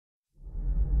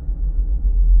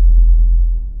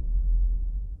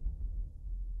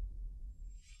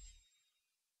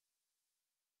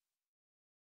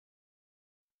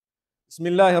بسم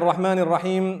الله الرحمن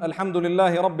الرحيم الحمد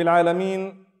لله رب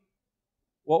العالمين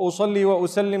وأصلي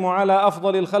وأسلم على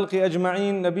أفضل الخلق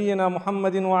أجمعين نبينا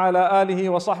محمد وعلى آله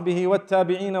وصحبه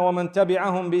والتابعين ومن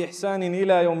تبعهم بإحسان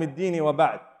إلى يوم الدين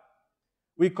وبعد.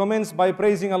 We commence by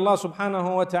praising Allah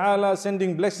subhanahu wa ta'ala,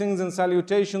 sending blessings and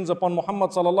salutations upon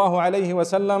Muhammad sallallahu alayhi wa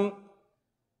sallam,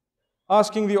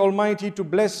 asking the Almighty to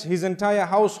bless his entire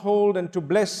household and to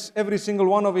bless every single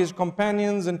one of his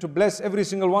companions and to bless every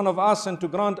single one of us and to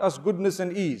grant us goodness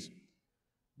and ease.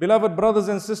 Beloved brothers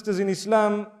and sisters in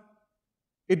Islam,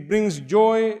 it brings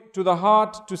joy to the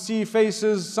heart to see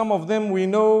faces. Some of them we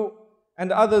know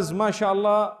and others,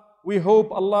 mashallah, we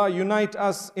hope Allah unite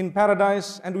us in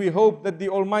paradise, and we hope that the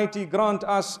Almighty grant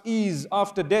us ease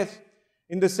after death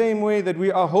in the same way that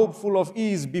we are hopeful of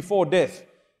ease before death.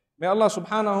 May Allah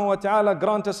subhanahu wa ta'ala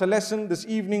grant us a lesson. This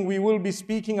evening we will be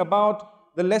speaking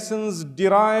about the lessons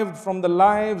derived from the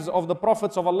lives of the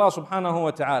prophets of Allah subhanahu wa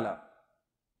ta'ala.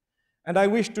 And I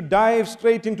wish to dive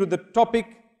straight into the topic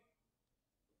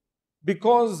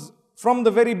because from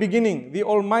the very beginning the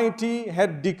Almighty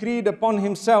had decreed upon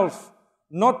Himself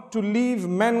not to leave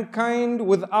mankind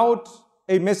without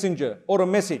a messenger or a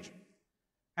message,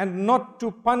 and not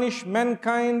to punish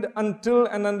mankind until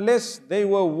and unless they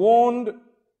were warned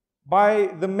by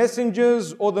the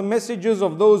messengers or the messages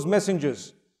of those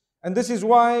messengers. And this is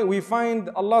why we find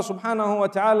Allah subhanahu wa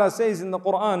ta'ala says in the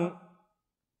Quran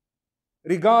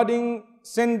regarding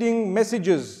sending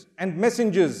messages and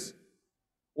messengers,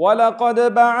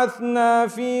 وَلَقَدْ بَعَثْنَا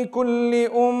فِي كُلِّ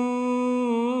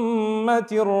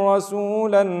أُمَّةٍ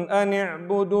رَسُولًا أَنِ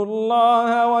اعْبُدُوا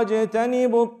اللَّهَ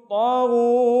وَاجْتَنِبُوا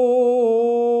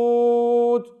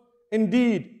الطَّاغُوتَ.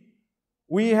 Indeed,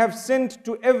 we have sent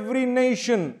to every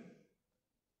nation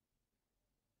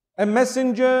a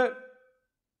messenger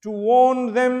to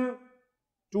warn them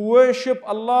to worship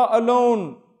Allah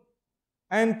alone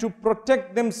and to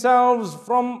protect themselves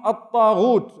from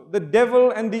at-taghut, the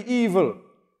devil and the evil,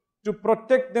 to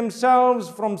protect themselves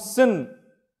from sin,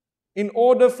 in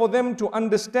order for them to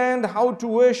understand how to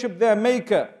worship their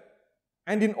Maker,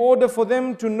 and in order for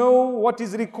them to know what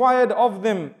is required of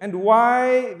them and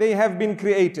why they have been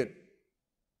created.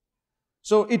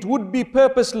 So it would be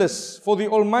purposeless for the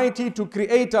Almighty to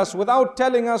create us without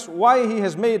telling us why He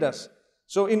has made us.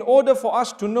 So in order for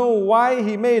us to know why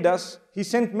He made us, He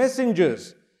sent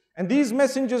messengers. And these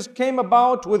messengers came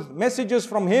about with messages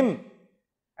from Him.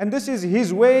 And this is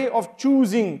His way of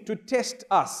choosing to test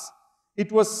us.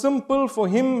 It was simple for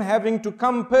Him having to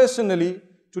come personally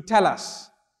to tell us.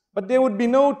 But there would be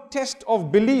no test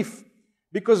of belief,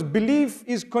 because belief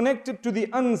is connected to the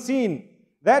unseen,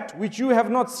 that which you have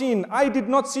not seen. I did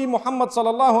not see Muhammad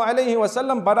sallallahu alayhi wa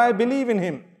sallam, but I believe in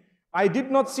him. I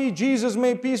did not see Jesus,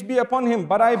 may peace be upon him,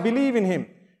 but I believe in him.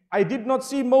 I did not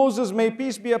see Moses, may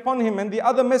peace be upon him, and the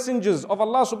other messengers of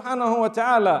Allah subhanahu wa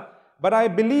ta'ala, but I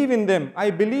believe in them.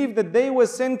 I believe that they were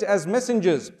sent as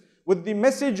messengers with the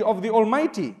message of the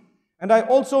Almighty. And I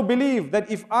also believe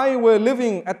that if I were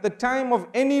living at the time of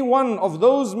any one of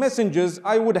those messengers,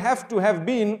 I would have to have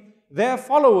been their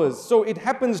followers. So it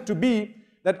happens to be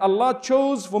that Allah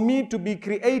chose for me to be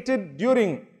created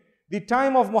during the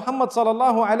time of Muhammad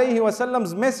sallallahu alayhi wa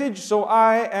sallam's message, so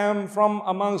I am from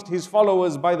amongst His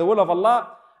followers by the will of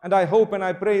Allah. And I hope and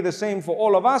I pray the same for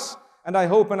all of us, and I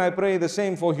hope and I pray the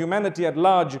same for humanity at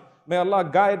large. May Allah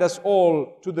guide us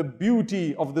all to the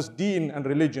beauty of this deen and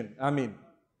religion. Ameen.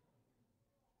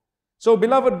 So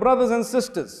beloved brothers and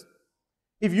sisters,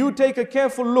 if you take a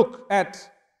careful look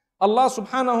at Allah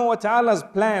subhanahu wa ta'ala's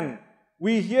plan,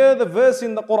 we hear the verse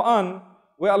in the Quran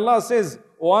where Allah says,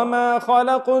 وَمَا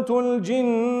خَلَقْتُ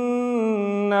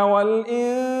الْجِنَّ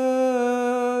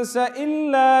وَالْإِنسَ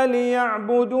إِلَّا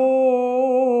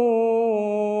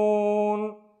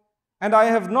لِيَعْبُدُونَ. And I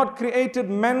have not created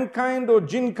mankind or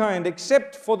jinnkind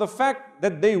except for the fact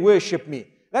that they worship me.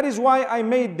 That is why I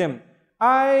made them.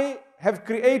 I have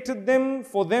created them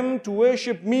for them to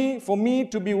worship me, for me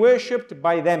to be worshipped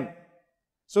by them.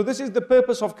 So this is the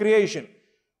purpose of creation.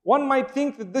 One might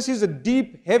think that this is a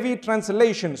deep, heavy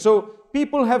translation. So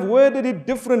people have worded it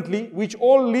differently, which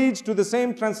all leads to the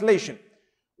same translation.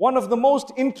 One of the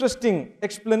most interesting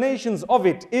explanations of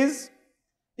it is,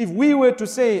 if we were to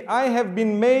say, I have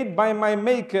been made by my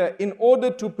Maker in order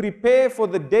to prepare for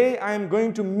the day I am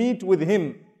going to meet with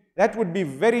Him, that would be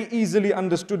very easily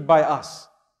understood by us.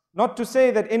 Not to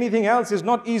say that anything else is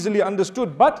not easily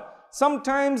understood, but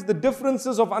sometimes the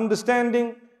differences of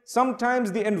understanding,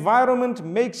 sometimes the environment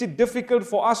makes it difficult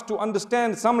for us to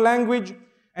understand some language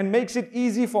and makes it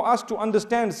easy for us to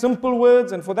understand simple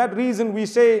words. And for that reason we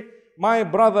say, my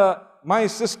brother, my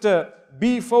sister,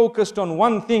 be focused on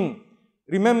one thing.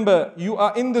 Remember, you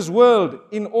are in this world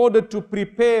in order to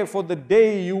prepare for the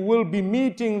day you will be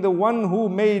meeting the one who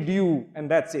made you, and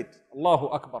that's it. Allahu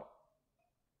Akbar.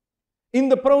 In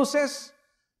the process,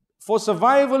 for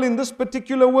survival in this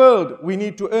particular world, we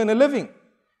need to earn a living,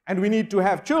 and we need to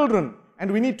have children,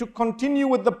 and we need to continue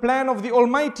with the plan of the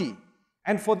Almighty.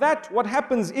 And for that, what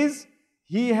happens is,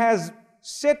 He has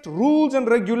set rules and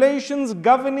regulations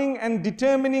governing and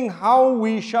determining how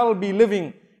we shall be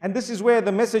living. And this is where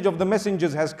the message of the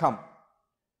messengers has come.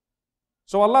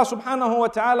 So Allah subhanahu wa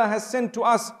ta'ala has sent to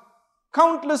us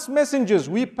countless messengers.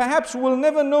 We perhaps will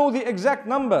never know the exact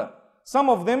number. Some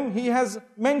of them He has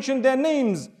mentioned their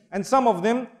names, and some of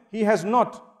them He has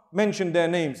not mentioned their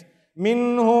names.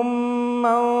 مِنْهُمْ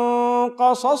مَنْ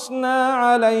قَصَصْنَا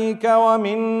عَلَيْكَ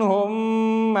وَمِنْهُمْ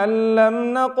مَنْ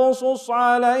لَمْ نَقْصُصْ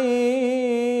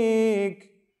عَلَيْكَ.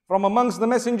 From amongst the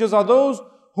messengers are those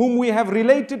whom we have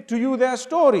related to you their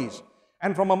stories,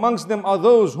 and from amongst them are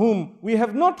those whom we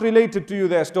have not related to you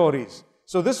their stories.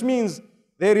 So this means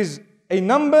there is a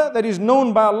number that is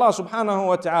known by Allah subhanahu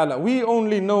wa ta'ala. We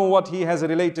only know what He has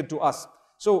related to us.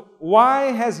 So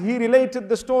why has He related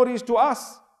the stories to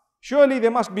us? Surely there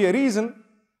must be a reason.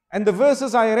 And the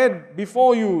verses I read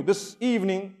before you this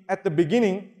evening at the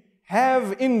beginning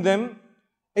have in them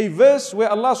a verse where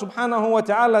Allah subhanahu wa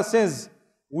ta'ala says,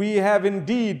 we have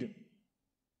indeed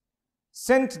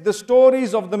sent the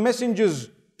stories of the messengers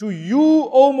to you,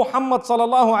 O Muhammad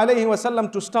sallallahu alayhi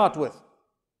wasallam, to start with.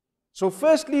 So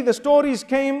firstly, the stories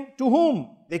came to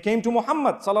whom? They came to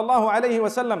Muhammad sallallahu alayhi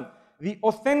wasallam. The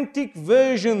authentic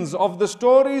versions of the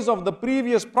stories of the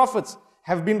previous prophets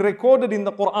have been recorded in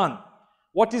the Quran.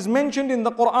 What is mentioned in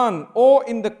the Quran or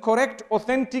in the correct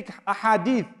authentic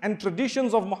ahadith and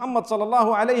traditions of Muhammad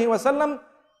sallallahu alayhi wasallam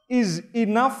is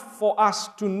enough for us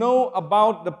to know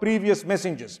about the previous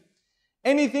messengers.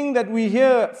 Anything that we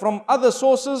hear from other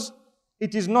sources,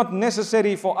 it is not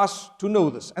necessary for us to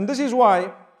know this. And this is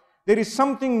why there is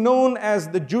something known as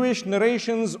the Jewish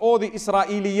narrations or the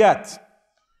Israeliyat.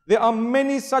 There are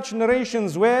many such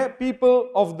narrations where people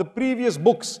of the previous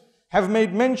books have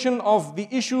made mention of the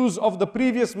issues of the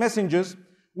previous messengers.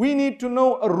 We need to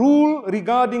know a rule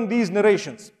regarding these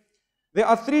narrations. There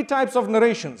are three types of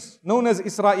narrations known as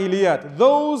Israeliyat.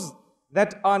 Those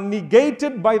that are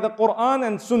negated by the Quran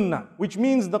and Sunnah, which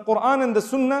means the Quran and the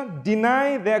Sunnah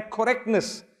deny their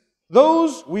correctness.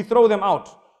 Those, we throw them out.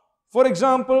 For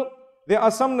example, there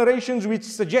are some narrations which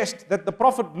suggest that the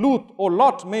Prophet Lut or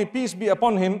Lot, may peace be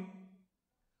upon him,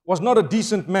 was not a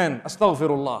decent man.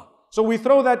 Astaghfirullah. So we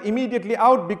throw that immediately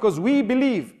out because we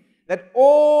believe that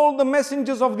all the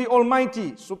messengers of the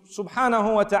Almighty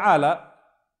subhanahu wa ta'ala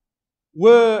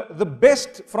were the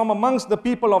best from amongst the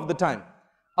people of the time.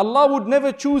 Allah would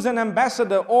never choose an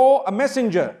ambassador or a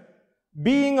messenger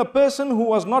being a person who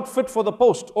was not fit for the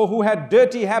post or who had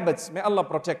dirty habits. May Allah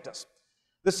protect us.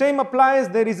 The same applies.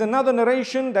 There is another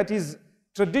narration that is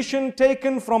tradition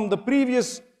taken from the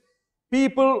previous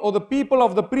people or the people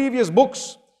of the previous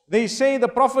books. They say the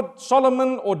Prophet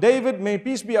Solomon or David, may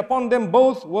peace be upon them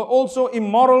both, were also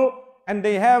immoral, and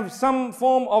they have some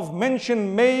form of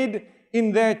mention made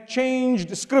in their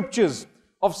changed scriptures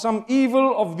of some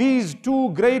evil of these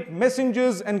two great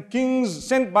messengers and kings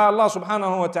sent by Allah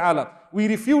subhanahu wa ta'ala. We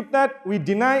refute that, we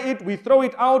deny it, we throw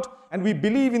it out, and we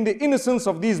believe in the innocence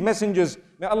of these messengers.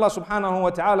 May Allah subhanahu wa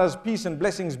ta'ala's peace and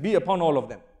blessings be upon all of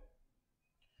them.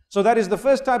 So that is the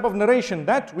first type of narration,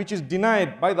 that which is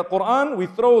denied by the Quran. We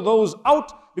throw those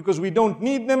out because we don't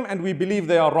need them and we believe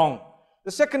they are wrong.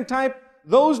 The second type,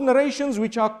 those narrations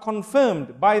which are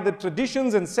confirmed by the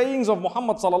traditions and sayings of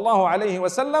Muhammad sallallahu alayhi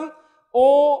wasallam,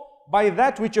 or by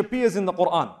that which appears in the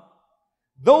Quran.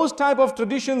 Those type of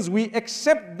traditions, we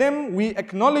accept them, we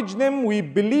acknowledge them, we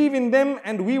believe in them,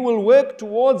 and we will work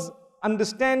towards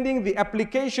understanding the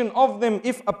application of them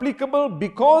if applicable,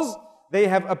 because they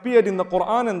have appeared in the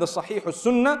Quran and the Sahih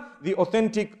Sunnah, the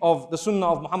authentic of the Sunnah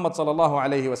of Muhammad sallallahu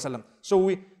alayhi wasallam.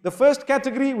 So the first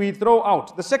category we throw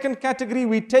out. The second category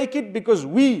we take it because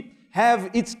we have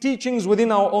its teachings within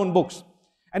our own books.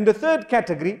 And the third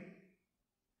category,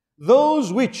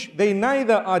 those which they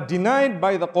neither are denied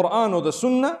by the Quran or the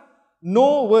Sunnah,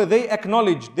 nor were they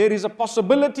acknowledged. There is a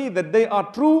possibility that they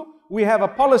are true. We have a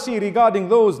policy regarding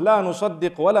those, لا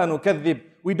نصدق ولا نكذب.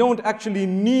 We don't actually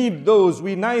need those.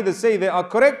 We neither say they are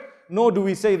correct, nor do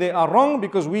we say they are wrong,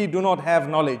 because we do not have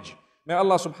knowledge. May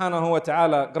Allah subhanahu wa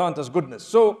ta'ala grant us goodness.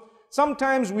 So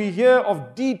sometimes we hear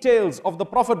of details of the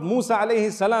Prophet Musa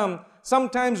alayhi salam.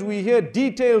 Sometimes we hear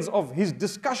details of his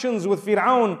discussions with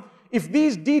Fir'aun. If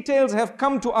these details have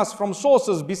come to us from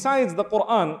sources besides the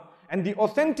Quran and the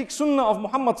authentic Sunnah of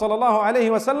Muhammad sallallahu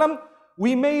alayhi wasallam,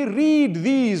 we may read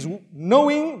these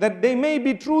knowing that they may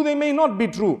be true, they may not be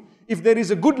true. If there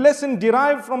is a good lesson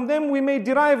derived from them, we may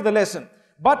derive the lesson.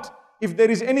 But if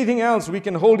there is anything else, we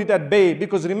can hold it at bay,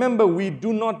 because remember, we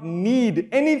do not need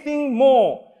anything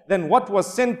more than what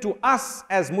was sent to us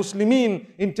as Muslimin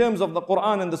in terms of the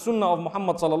Quran and the Sunnah of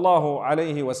Muhammad sallallahu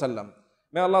alayhi wasallam.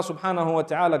 May Allah subhanahu wa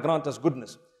ta'ala grant us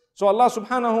goodness. So Allah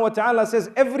subhanahu wa ta'ala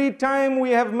says, every time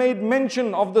we have made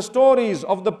mention of the stories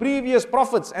of the previous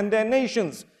prophets and their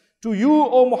nations to you,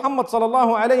 O Muhammad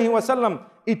sallallahu alayhi wasallam,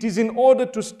 it is in order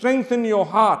to strengthen your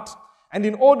heart, and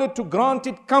in order to grant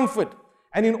it comfort,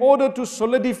 and in order to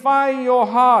solidify your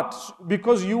heart,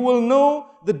 because you will know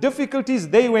the difficulties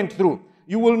they went through.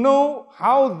 You will know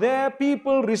how their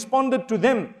people responded to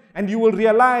them, and you will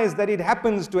realize that it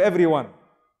happens to everyone.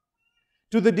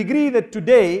 To the degree that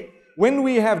today, when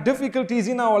we have difficulties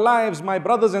in our lives, my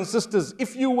brothers and sisters,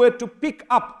 if you were to pick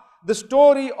up the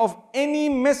story of any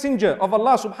messenger of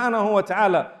Allah subhanahu wa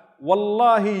ta'ala,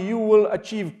 wallahi, you will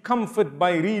achieve comfort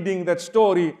by reading that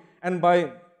story and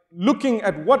by looking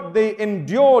at what they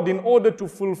endured in order to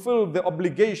fulfill the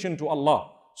obligation to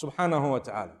Allah subhanahu wa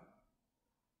ta'ala.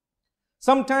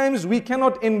 Sometimes we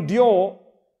cannot endure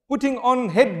putting on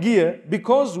headgear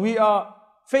because we are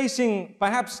facing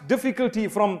perhaps difficulty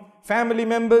from family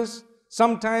members.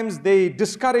 Sometimes they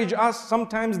discourage us.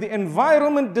 Sometimes the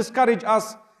environment discourages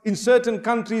us. In certain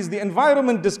countries, the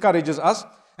environment discourages us.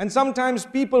 And sometimes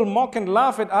people mock and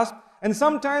laugh at us. And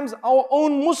sometimes our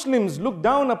own Muslims look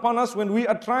down upon us when we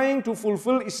are trying to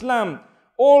fulfill Islam.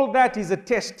 All that is a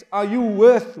test. Are you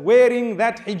worth wearing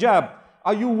that hijab?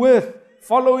 Are you worth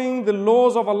following the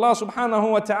laws of Allah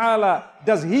subhanahu wa ta'ala?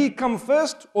 Does He come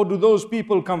first, or do those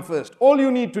people come first? All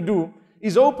you need to do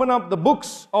is open up the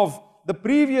books of the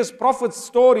previous prophets'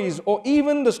 stories, or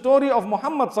even the story of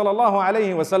Muhammad sallallahu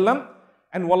alayhi wasallam,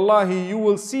 and wallahi, you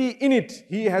will see in it,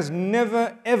 he has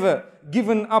never ever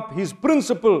given up his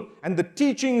principle and the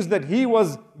teachings that he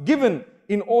was given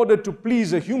in order to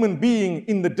please a human being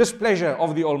in the displeasure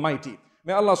of the Almighty.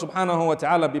 May Allah subhanahu wa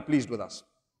ta'ala be pleased with us.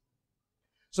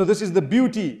 So this is the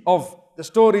beauty of the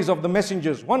stories of the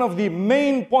messengers. One of the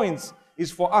main points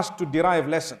is for us to derive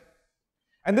lesson.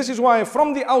 And this is why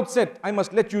from the outset, I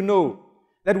must let you know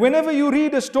that whenever you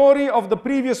read a story of the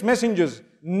previous messengers,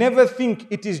 never think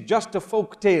it is just a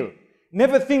folk tale.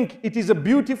 Never think it is a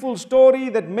beautiful story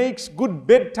that makes good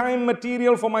bedtime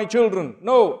material for my children.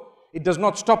 No, it does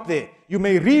not stop there. You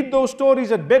may read those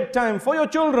stories at bedtime for your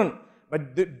children,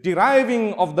 but the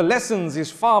deriving of the lessons is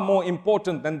far more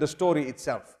important than the story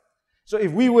itself. So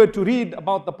if we were to read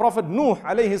about the Prophet Nuh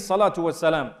alayhi salatu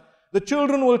wasalam, the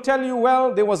children will tell you,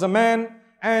 well, there was a man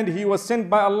and he was sent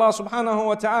by Allah subhanahu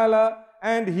wa ta'ala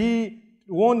and he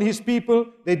warned his people.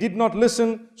 They did not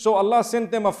listen, so Allah sent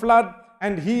them a flood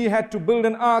and he had to build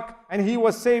an ark, and he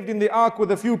was saved in the ark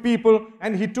with a few people,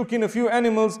 and he took in a few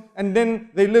animals, and then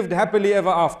they lived happily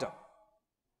ever after.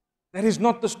 That is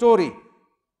not the story.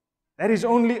 That is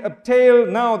only a tale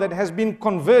now that has been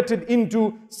converted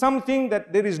into something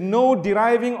that there is no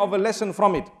deriving of a lesson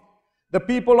from it. The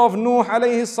people of Nuh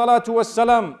alayhi salatu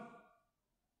wassalam,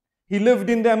 he lived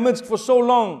in their midst for so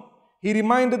long. He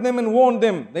reminded them and warned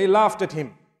them. They laughed at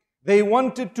him. They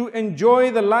wanted to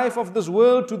enjoy the life of this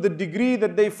world to the degree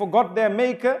that they forgot their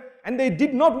Maker, and they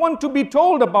did not want to be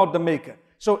told about the Maker.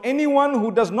 So anyone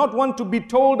who does not want to be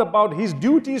told about his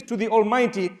duties to the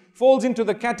Almighty falls into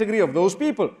the category of those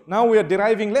people. Now we are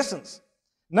deriving lessons.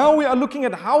 Now we are looking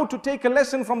at how to take a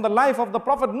lesson from the life of the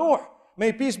Prophet Nuh.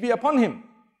 May peace be upon him.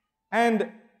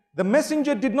 And the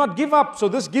messenger did not give up. So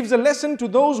this gives a lesson to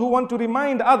those who want to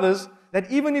remind others that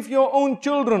even if your own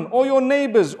children or your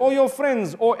neighbors or your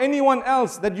friends or anyone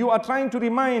else that you are trying to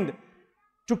remind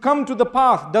to come to the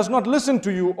path does not listen to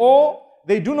you, or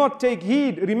they do not take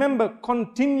heed, remember,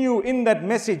 continue in that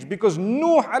message, because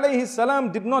Nuh alayhi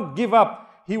salam did not give up.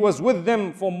 He was with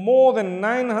them for more than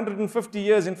 950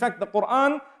 years. In fact, the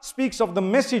Quran speaks of the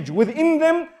message within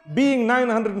them being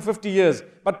 950 years,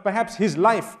 but perhaps his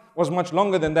life was much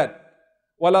longer than that.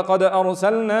 وَلَقَدْ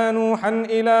أَرْسَلْنَا نُوحًا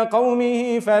إِلَىٰ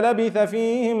قَوْمِهِ فَلَبِثَ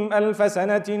فِيهِمْ أَلْفَ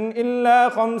سَنَةٍ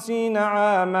إِلَّا خَمْسِينَ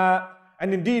عَامًا.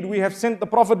 And indeed, we have sent the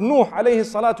Prophet Nuh alayhi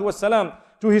salatu wasalam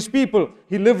to his people.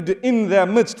 He lived in their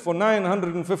midst for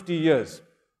 950 years.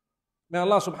 May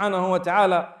Allah subhanahu wa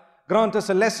ta'ala grant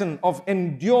us a lesson of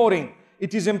enduring.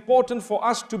 It is important for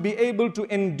us to be able to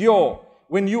endure.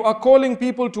 When you are calling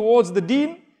people towards the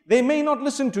deen, they may not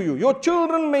listen to you. Your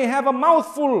children may have a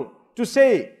mouthful to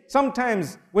say.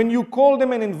 Sometimes when you call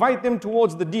them and invite them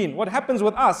towards the deen, what happens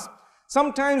with us?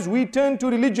 Sometimes we turn to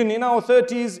religion in our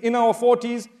 30s, in our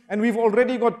 40s, and we've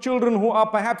already got children who are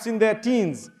perhaps in their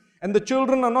teens. And the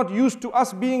children are not used to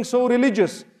us being so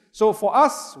religious. So for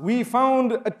us, we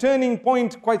found a turning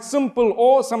point quite simple,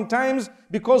 or sometimes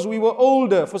because we were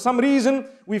older, for some reason,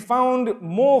 we found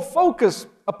more focus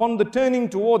upon the turning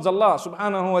towards Allah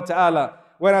subhanahu wa ta'ala.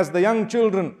 Whereas the young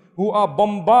children who are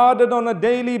bombarded on a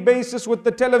daily basis with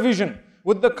the television,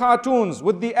 with the cartoons,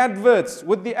 with the adverts,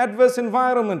 with the adverse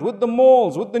environment, with the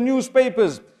malls, with the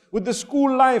newspapers, with the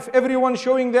school life, everyone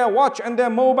showing their watch and their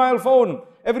mobile phone,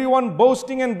 everyone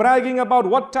boasting and bragging about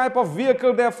what type of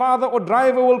vehicle their father or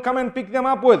driver will come and pick them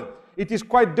up with. It is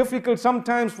quite difficult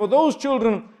sometimes for those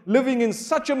children living in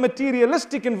such a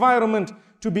materialistic environment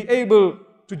to be able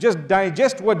to just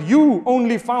digest what you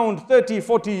only found 30,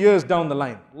 40 years down the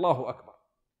line. Allahu Akbar.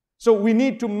 So we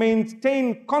need to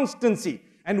maintain constancy,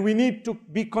 and we need to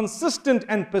be consistent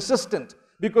and persistent.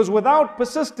 Because without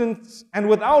persistence and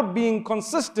without being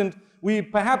consistent, we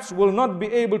perhaps will not be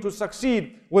able to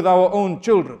succeed with our own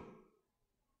children.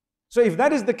 So if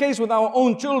that is the case with our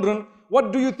own children,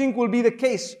 what do you think will be the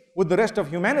case with the rest of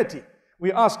humanity?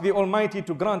 We ask the Almighty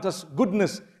to grant us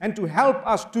goodness and to help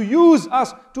us, to use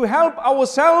us, to help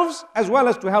ourselves as well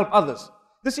as to help others.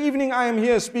 This evening I am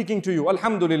here speaking to you,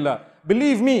 Alhamdulillah.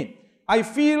 Believe me, I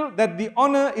feel that the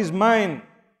honor is mine.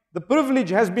 The privilege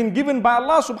has been given by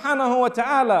Allah subhanahu wa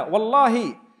ta'ala.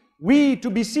 Wallahi, we to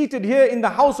be seated here in the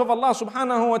house of Allah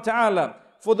subhanahu wa ta'ala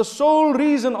for the sole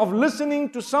reason of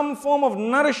listening to some form of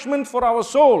nourishment for our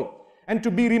soul, and to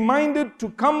be reminded to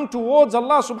come towards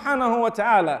Allah subhanahu wa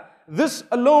ta'ala. This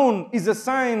alone is a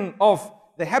sign of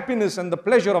the happiness and the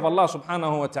pleasure of Allah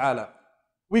subhanahu wa ta'ala.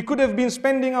 We could have been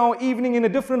spending our evening in a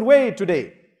different way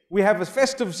today. We have a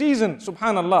festive season,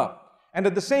 subhanallah. And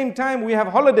at the same time, we have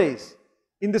holidays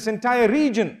in this entire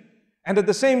region. And at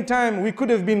the same time, we could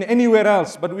have been anywhere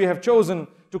else, but we have chosen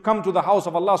to come to the house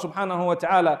of Allah subhanahu wa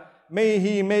ta'ala. May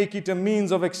He make it a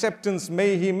means of acceptance.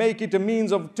 May He make it a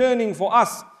means of turning for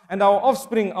us and our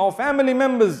offspring, our family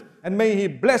members. And may He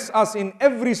bless us in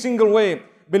every single way.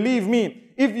 Believe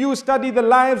me, if you study the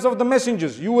lives of the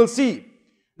messengers, you will see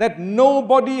that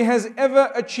nobody has ever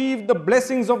achieved the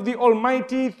blessings of the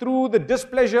Almighty through the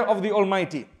displeasure of the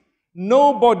Almighty.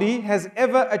 Nobody has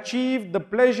ever achieved the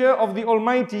pleasure of the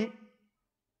Almighty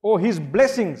or His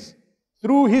blessings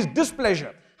through His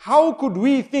displeasure. How could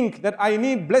we think that I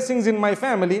need blessings in my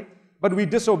family, but we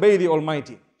disobey the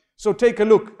Almighty? So take a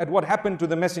look at what happened to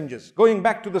the messengers. Going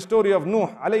back to the story of Nuh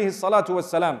alayhi salatu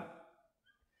wassalam.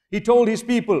 He told his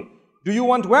people, do you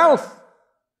want wealth?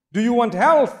 Do you want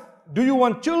health? Do you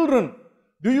want children?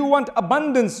 Do you want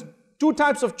abundance? Two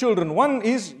types of children. One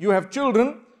is you have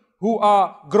children who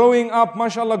are growing up,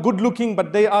 mashallah, good looking,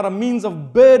 but they are a means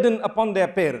of burden upon their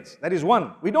parents. That is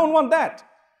one. We don't want that.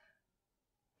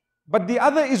 But the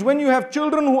other is when you have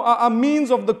children who are a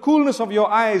means of the coolness of your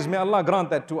eyes. May Allah grant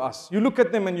that to us. You look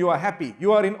at them and you are happy.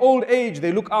 You are in old age,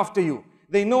 they look after you.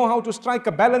 They know how to strike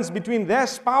a balance between their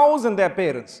spouse and their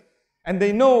parents. And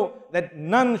they know that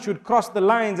none should cross the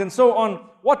lines and so on.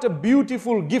 What a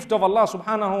beautiful gift of Allah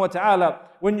subhanahu wa ta'ala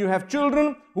when you have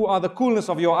children who are the coolness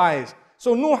of your eyes.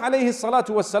 So Nuh alayhi salatu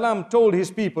wasalam told his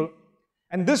people,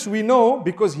 and this we know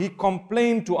because he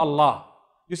complained to Allah.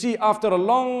 You see, after a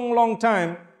long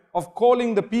time of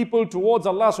calling the people towards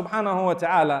Allah subhanahu wa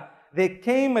ta'ala, there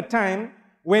came a time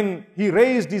when he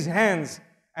raised his hands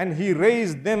and he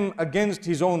raised them against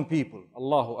his own people.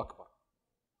 Allahu Akbar.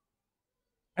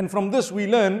 And from this we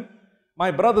learn, my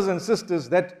brothers and sisters,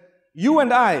 that you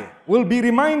and I will be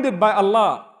reminded by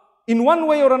Allah in one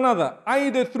way or another,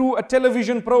 either through a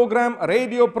television program, a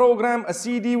radio program, a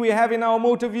CD we have in our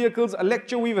motor vehicles, a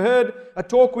lecture we've heard, a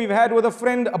talk we've had with a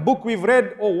friend, a book we've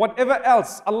read, or whatever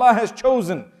else Allah has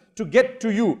chosen to get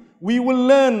to you. We will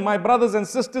learn, my brothers and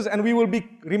sisters, and we will be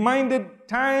reminded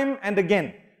time and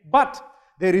again. But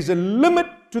there is a limit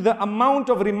to the amount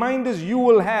of reminders you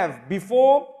will have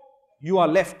before you are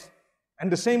left.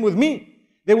 And the same with me.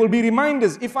 There will be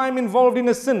reminders. If I'm involved in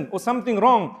a sin or something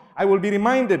wrong, I will be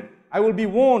reminded. I will be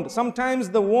warned. Sometimes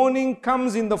the warning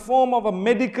comes in the form of a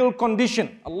medical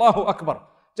condition. Allahu Akbar.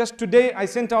 Just today I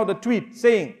sent out a tweet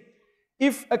saying,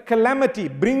 if a calamity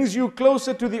brings you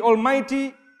closer to the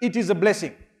Almighty, it is a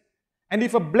blessing. And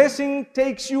if a blessing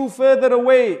takes you further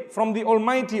away from the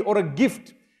Almighty, or a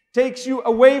gift takes you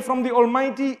away from the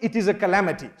Almighty, it is a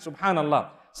calamity. Subhanallah.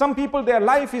 Some people, their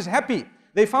life is happy.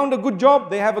 They found a good job,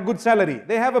 they have a good salary.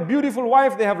 They have a beautiful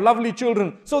wife, they have lovely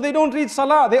children. So they don't read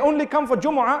Salah, they only come for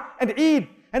Jumu'ah and Eid.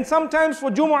 And sometimes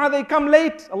for Jumu'ah they come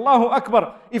late. Allahu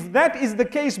Akbar. If that is the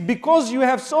case, because you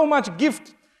have so much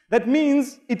gift, that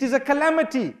means it is a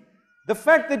calamity. The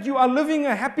fact that you are living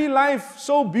a happy life,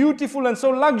 so beautiful and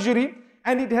so luxury,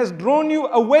 and it has drawn you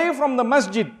away from the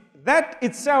masjid, that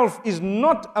itself is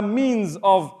not a means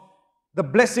of the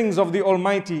blessings of the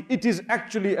Almighty, it is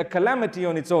actually a calamity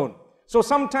on its own. So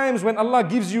sometimes when Allah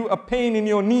gives you a pain in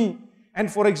your knee,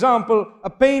 and for example, a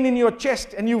pain in your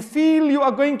chest, and you feel you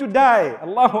are going to die,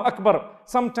 Allahu Akbar,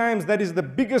 sometimes that is the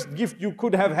biggest gift you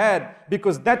could have had,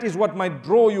 because that is what might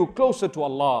draw you closer to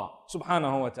Allah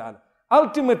subhanahu wa ta'ala.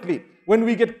 Ultimately, when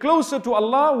we get closer to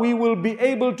Allah, we will be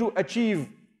able to achieve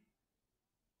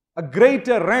a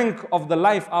greater rank of the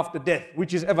life after death,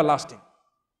 which is everlasting.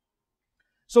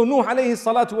 So Nuh alayhi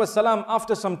salatu wasalam,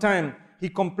 after some time, he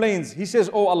complains. He says,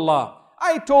 "Oh Allah,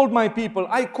 I told my people,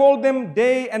 I called them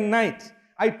day and night.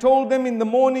 I told them in the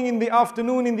morning, in the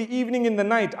afternoon, in the evening, in the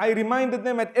night. I reminded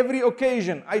them at every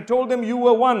occasion. I told them you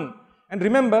were one." And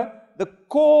remember, the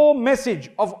core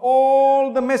message of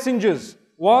all the messengers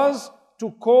was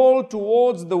to call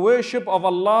towards the worship of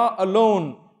Allah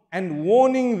alone, and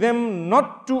warning them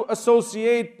not to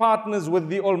associate partners with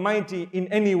the Almighty in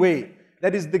any way.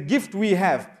 That is the gift we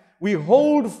have. We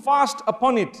hold fast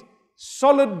upon it,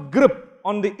 solid grip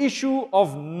on the issue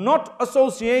of not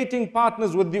associating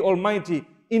partners with the Almighty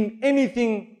in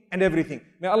anything and everything.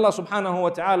 May Allah subhanahu wa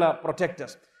ta'ala protect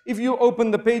us. If you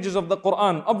open the pages of the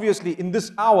Quran, obviously in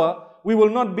this hour, we will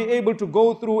not be able to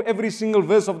go through every single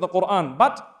verse of the Quran.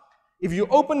 But if you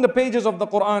open the pages of the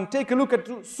Quran, take a look at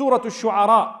Surah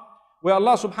Al-Shu'ara, where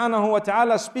Allah subhanahu wa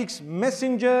ta'ala speaks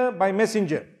messenger by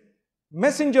messenger.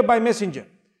 Messenger by messenger.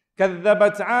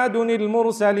 كَذَّبَتْ عَادٌ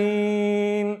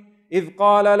الْمُرْسَلِينَ إذ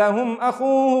قال لهم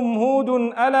أخوهم هود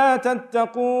ألا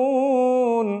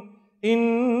تتقون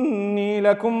إني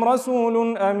لكم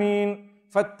رسول أمين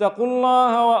فاتقوا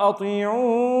الله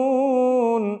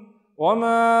وأطيعون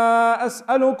وما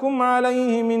أسألكم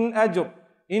عليه من أجر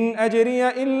إن أجري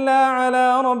إلا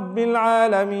على رب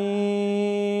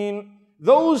العالمين.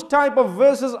 Those type of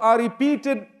verses are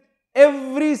repeated.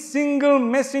 Every single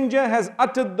messenger has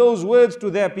uttered those words to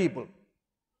their people.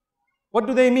 What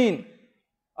do they mean?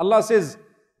 Allah says,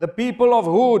 the people of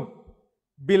Hud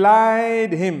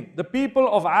belied him. The people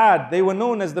of Ad, they were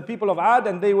known as the people of Ad,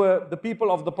 and they were the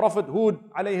people of the Prophet Hud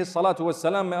alayhi salatu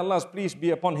wassalam, may Allah's peace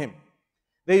be upon him.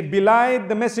 They belied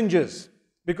the messengers,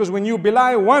 because when you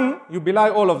belie one, you belie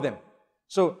all of them.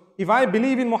 So if I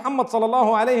believe in Muhammad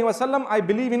sallallahu alayhi wasallam, I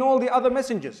believe in all the other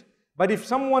messengers. But if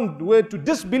someone were to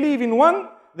disbelieve in one,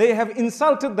 they have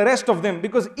insulted the rest of them,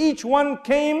 because each one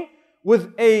came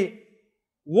with a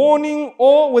warning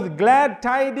or with glad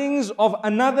tidings of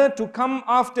another to come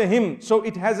after him. So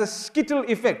it has a skittle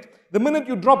effect. The minute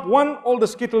you drop one, all the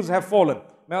skittles have fallen.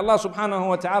 May Allah subhanahu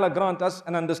wa ta'ala grant us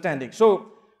an understanding.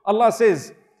 So Allah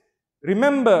says,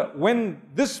 remember when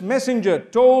this messenger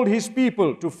told his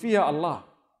people to fear Allah.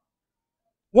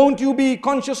 Won't you be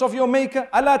conscious of your Maker?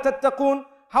 Ala tattaqun.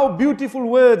 How beautiful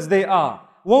words they are.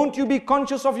 Won't you be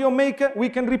conscious of your Maker? We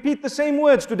can repeat the same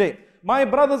words today. My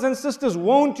brothers and sisters,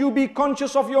 won't you be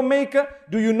conscious of your Maker?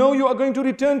 Do you know you are going to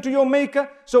return to your Maker?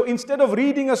 So instead of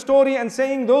reading a story and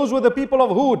saying those were the people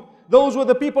of Hud, those were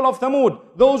the people of Thamud,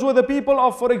 those were the people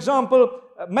of, for example,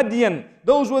 Madian,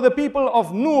 those were the people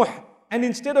of Nuh, and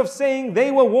instead of saying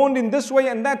they were warned in this way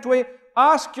and that way,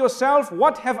 ask yourself,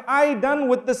 what have I done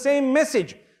with the same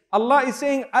message? Allah is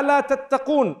saying, Ala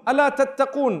tattaqun, Ala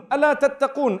tattaqun, Ala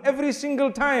tattaqun, every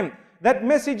single time. That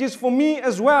message is for me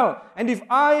as well. And if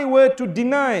I were to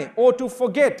deny or to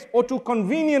forget or to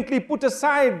conveniently put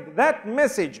aside that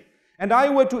message and I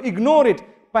were to ignore it,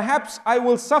 perhaps I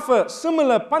will suffer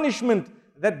similar punishment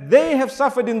that they have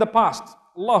suffered in the past.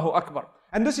 Allahu Akbar.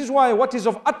 And this is why what is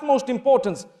of utmost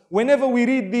importance, whenever we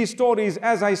read these stories,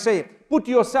 as I say, put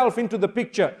yourself into the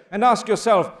picture and ask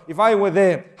yourself, if I were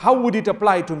there, how would it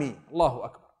apply to me? Allahu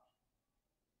Akbar.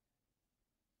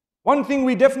 One thing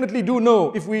we definitely do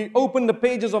know, if we open the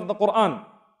pages of the Quran,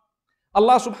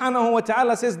 Allah subhanahu wa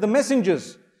ta'ala says the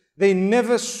messengers, they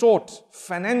never sought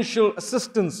financial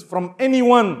assistance from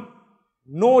anyone,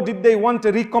 nor did they want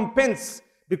a recompense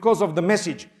because of the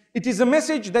message. It is a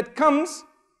message that comes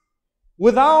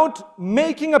without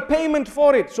making a payment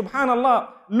for it. Subhanallah.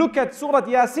 Look at Surah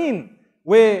Yasin,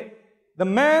 where the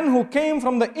man who came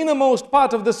from the innermost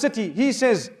part of the city, he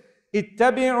says,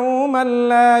 اتبعوا من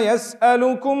لا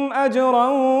يسألكم أجرا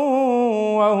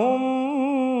وهم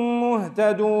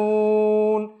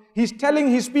مهتدون. He's telling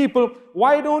his people,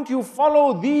 why don't you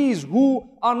follow these who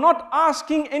are not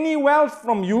asking any wealth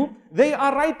from you? They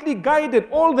are rightly guided.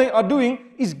 All they are doing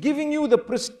is giving you the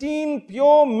pristine,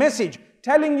 pure message,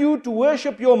 telling you to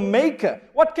worship your Maker.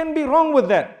 What can be wrong with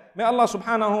that? May Allah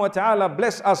subhanahu wa ta'ala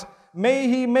bless us. May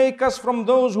He make us from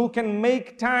those who can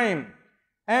make time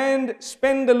and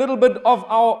spend a little bit of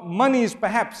our monies,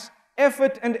 perhaps,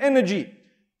 effort and energy,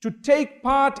 to take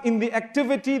part in the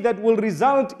activity that will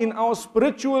result in our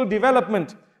spiritual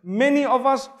development. Many of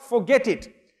us forget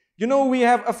it. You know, we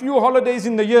have a few holidays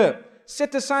in the year.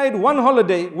 Set aside one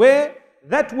holiday where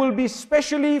that will be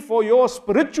specially for your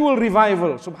spiritual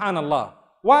revival. Subhanallah.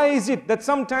 Why is it that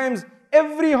sometimes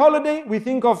every holiday we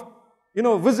think of,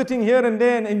 visiting here and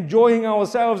there and enjoying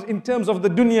ourselves in terms of the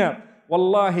dunya?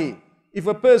 Wallahi, if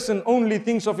a person only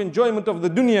thinks of enjoyment of the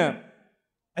dunya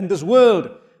and this world,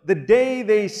 the day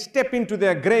they step into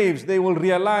their graves, they will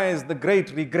realize the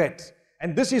great regret.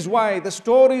 And this is why the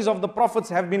stories of the prophets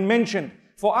have been mentioned,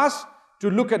 for us to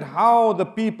look at how the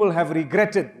people have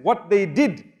regretted what they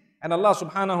did. And Allah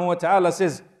subhanahu wa ta'ala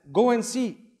says, go and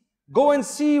see. Go and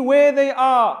see where they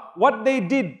are, what they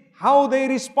did, how they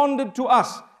responded to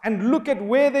us, and look at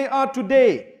where they are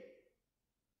today.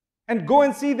 And go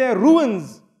and see their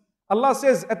ruins. Allah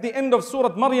says at the end of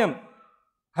Surah Maryam,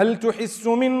 هَلْ تُحِسُّ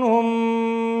مِنْهُمْ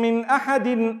مِنْ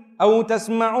أَحَدٍ أَوْ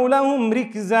تَسْمَعُ لَهُمْ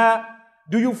رِكْزًا.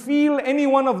 Do you feel any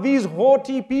one of these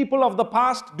haughty people of the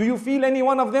past? Do you feel any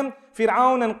one of them?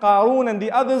 Fir'aun and Qarun and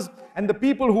the others, and the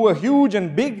people who were huge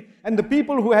and big, and the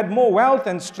people who had more wealth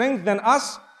and strength than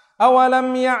us.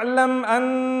 أَوَلَمْ يَعْلَمْ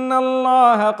أَنَّ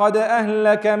اللَّهَ قَدْ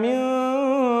أَهْلَكَ مِنْ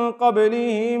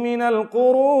قَبْلِهِ مِنَ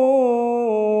الْقُرُونِ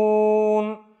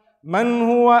مَنْ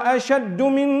هُوَ أَشَدُّ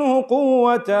مِنْهُ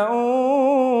قُوَّةً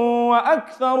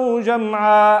وَأَكْثَرُ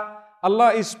جَمْعًا.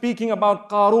 Allah is speaking about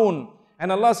Qarun.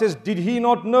 And Allah says, did he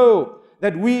not know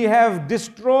that we have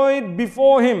destroyed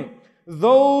before him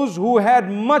those who had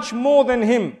much more than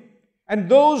him, and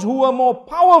those who were more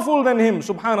powerful than him?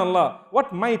 Subhanallah.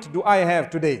 What might do I have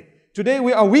today? Today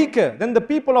we are weaker than the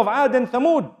people of Ad and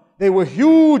Thamud. They were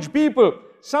huge people.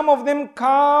 Some of them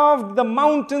carved the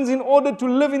mountains in order to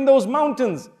live in those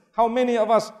mountains. How many of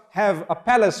us have a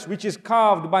palace which is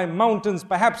carved by mountains?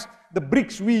 Perhaps the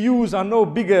bricks we use are no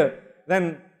bigger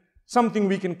than something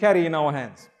we can carry in our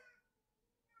hands.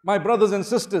 My brothers and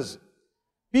sisters,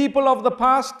 people of the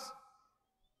past,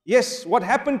 yes, what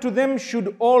happened to them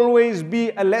should always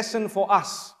be a lesson for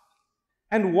us.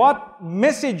 And what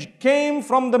message came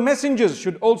from the messengers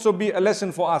should also be a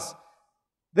lesson for us.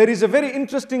 There is a very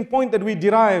interesting point that we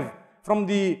derive from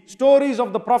the stories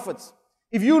of the prophets.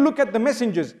 If you look at the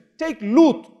messengers, take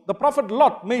Lut, the prophet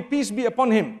Lot, may peace be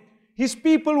upon him. His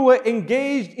people were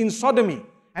engaged in sodomy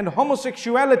and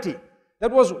homosexuality.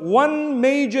 That was one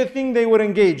major thing they were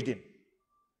engaged in.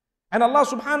 And Allah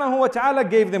subhanahu wa ta'ala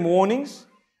gave them warnings,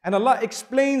 and Allah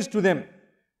explains to them.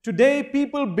 Today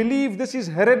people believe this is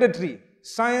hereditary.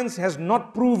 Science has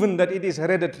not proven that it is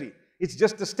hereditary. It's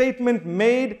just a statement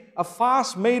made, a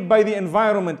farce made by the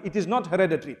environment. It is not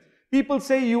hereditary. People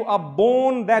say you are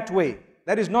born that way.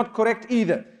 That is not correct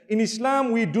either. In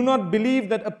Islam, we do not believe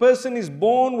that a person is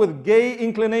born with gay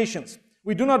inclinations.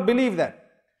 We do not believe that.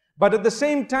 But at the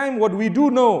same time, what we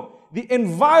do know, the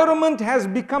environment has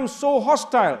become so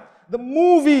hostile. The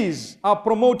movies are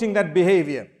promoting that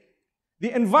behavior.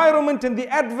 The environment and the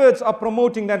adverts are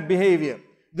promoting that behavior.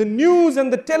 The news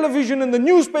and the television and the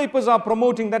newspapers are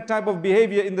promoting that type of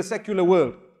behavior in the secular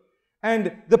world.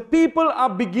 And the people are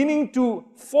beginning to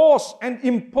force and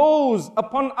impose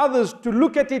upon others to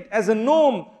look at it as a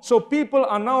norm. So people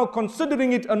are now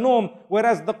considering it a norm,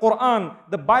 whereas the Quran,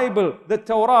 the Bible, the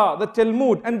Torah, the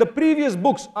Talmud, and the previous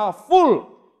books are full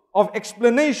of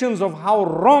explanations of how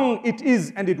wrong it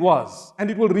is and it was.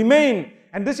 And it will remain.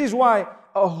 And this is why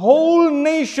a whole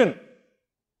nation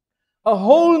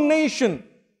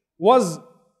was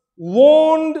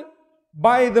warned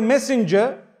by the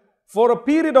messenger for a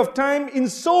period of time in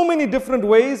so many different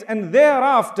ways, and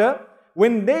thereafter,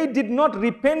 when they did not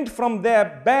repent from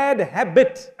their bad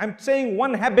habit, I'm saying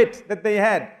one habit that they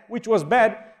had, which was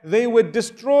bad, they were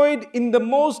destroyed in the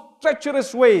most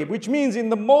treacherous way, which means in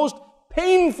the most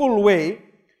painful way.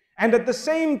 And at the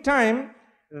same time,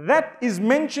 that is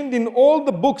mentioned in all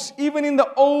the books, even in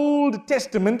the Old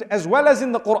Testament, as well as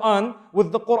in the Quran,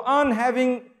 with the Quran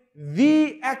having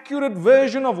the accurate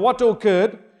version of what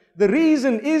occurred. The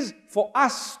reason is for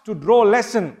us to draw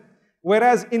lesson.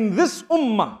 Whereas in this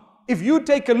ummah, if you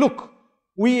take a look,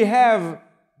 we have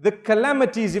the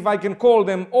calamities, if I can call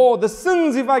them, or the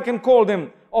sins, if I can call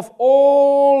them, of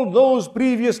all those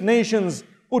previous nations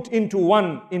put into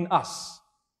one in us.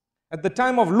 At the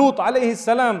time of Lut alayhi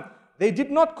salam, they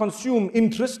did not consume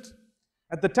interest.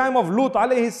 At the time of Lut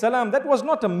alayhi salam, that was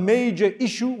not a major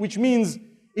issue, which means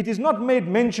it is not made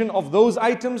mention of those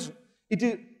items.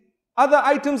 Other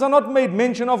items are not made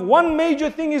mention of. One major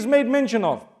thing is made mention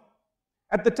of.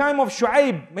 At the time of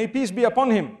Shu'aib, may peace be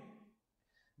upon him,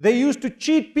 they used to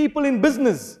cheat people in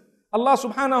business. Allah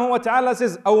subhanahu wa ta'ala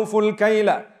says, أَوْفُوا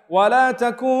الْكَيْلَ وَلَا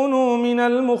تَكُونُوا مِنَ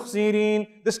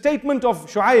الْمُخْسِرِينَ. The statement of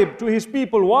Shu'aib to his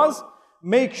people was,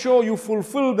 make sure you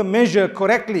fulfill the measure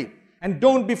correctly and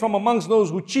don't be from amongst those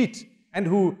who cheat and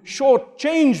who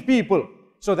shortchange people.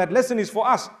 So that lesson is for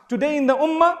us. Today in the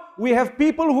Ummah, we have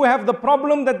people who have the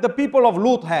problem that the people of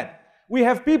Lut had. We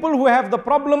have people who have the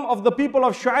problem of the people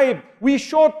of Shu'aib. We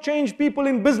shortchange people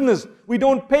in business. We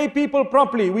don't pay people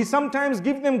properly. We sometimes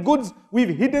give them goods,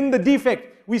 we've hidden the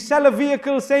defect. We sell a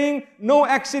vehicle saying no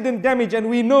accident damage, and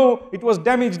we know it was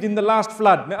damaged in the last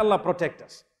flood. May Allah protect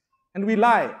us. And we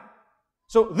lie.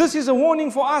 So this is a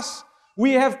warning for us.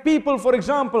 We have people, for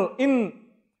example, in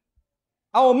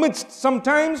our midst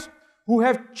sometimes who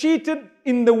have cheated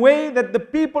in the way that the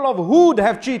people of Hud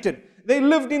have cheated. They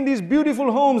lived in these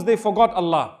beautiful homes, they forgot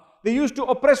Allah. They used to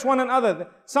oppress one another.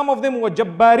 Some of them were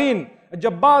jabbarin. A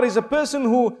jabbar is a person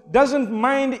who doesn't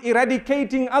mind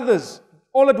eradicating others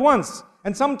all at once.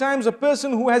 And sometimes a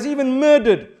person who has even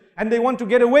murdered and they want to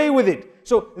get away with it.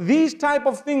 So these type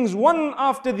of things, one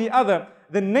after the other,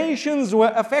 the nations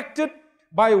were affected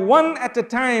by one at a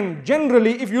time.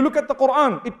 Generally, if you look at the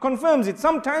Quran, it confirms it.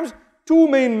 Sometimes two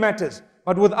main matters.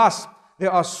 But with us,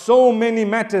 there are so many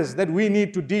matters that we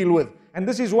need to deal with. And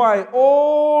this is why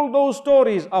all those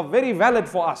stories are very valid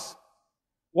for us.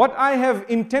 What I have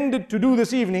intended to do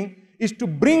this evening is to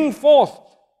bring forth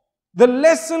the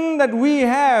lesson that we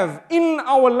have in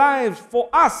our lives for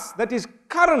us that is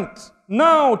current,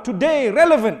 now, today,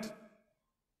 relevant.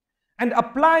 And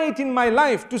apply it in my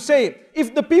life to say,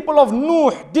 if the people of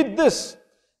Nuh did this,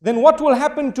 then what will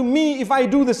happen to me if I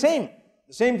do the same?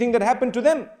 The same thing that happened to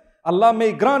them. Allah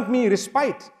may grant me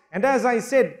respite. And as I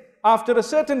said, after a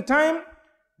certain time,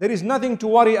 there is nothing to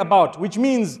worry about, which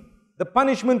means the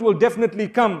punishment will definitely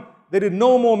come. There is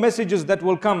no more messages that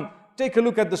will come. Take a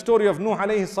look at the story of Nuh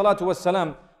alayhi salatu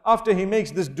wassalam. After he makes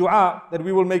this dua that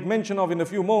we will make mention of in a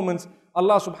few moments,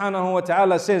 Allah subhanahu wa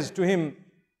ta'ala says to him,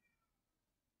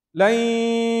 لَن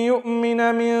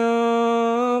يُؤْمِنَ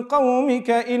مِن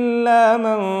قَوْمِكَ إِلَّا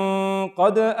مَن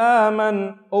قَدْ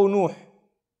آمَنَ. O Nuh,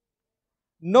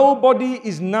 nobody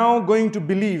is now going to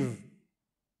believe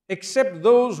except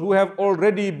those who have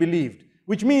already believed.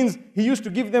 Which means he used to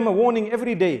give them a warning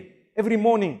every day, every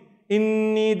morning.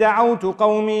 إِنِّي دَعَوْتُ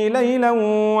قَوْمِي لَيْلًا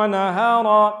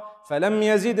وَنَهَارًا فَلَمْ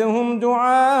يَزِدْهُمْ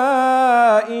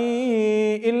دُعَائِي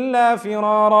إِلَّا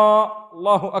فِرَارًا.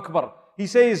 Allahu Akbar. He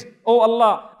says, Oh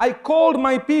Allah, I called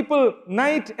my people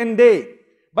night and day,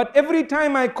 but every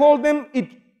time I called them, it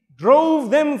drove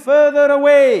them further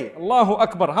away. Allahu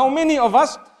Akbar. How many of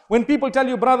us, when people tell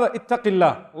you, brother,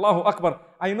 ittaqillah, Allahu Akbar.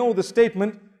 I know the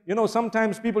statement,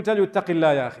 sometimes people tell you,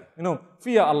 ittaqillah ya akhi,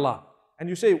 fear Allah. And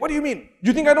you say, what do you mean? Do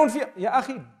you think I don't fear? Ya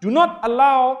akhi, do not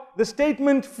allow the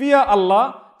statement, fear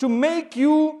Allah, to make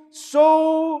you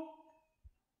so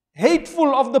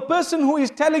hateful of the person who is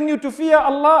telling you to fear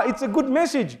Allah. It's a good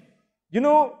message.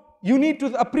 You need to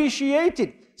appreciate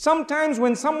it. Sometimes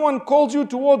when someone calls you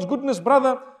towards goodness,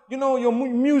 brother, your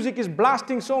music is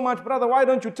blasting so much, brother, why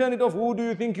don't you turn it off? Who do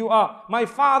you think you are? My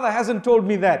father hasn't told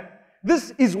me that.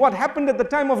 This is what happened at the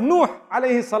time of Nuh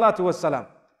alayhi salatu wassalam.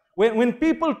 When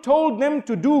people told them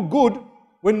to do good,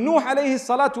 when Nuh alayhi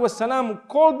salatu wassalam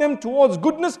called them towards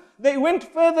goodness, they went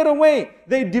further away.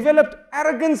 They developed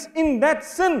arrogance in that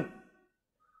sin.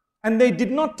 And they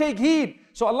did not take heed.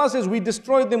 So Allah says, we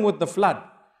destroyed them with the flood.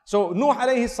 So Nuh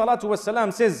alayhi salatu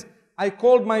wassalam says, I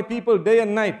called my people day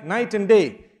and night and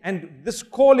day. And this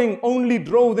calling only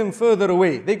drove them further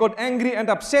away. They got angry and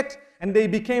upset, and they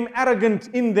became arrogant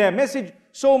in their message,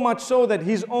 so much so that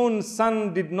his own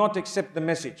son did not accept the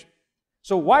message.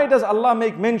 So why does Allah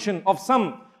make mention of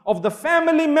some of the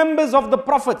family members of the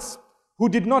prophets who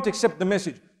did not accept the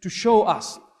message? To show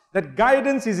us that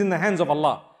guidance is in the hands of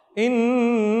Allah.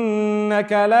 إِنَّكَ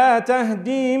لَا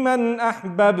تَهْدِي مَنْ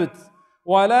أَحْبَبْتَ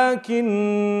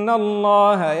وَلَكِنَّ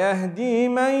اللَّهَ يَهْدِي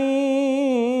مَنْ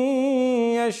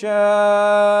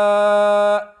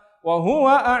يَشَاءُ وَهُوَ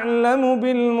أَعْلَمُ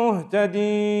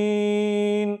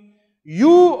بِالْمُهْتَدِينَ. You,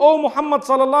 O Muhammad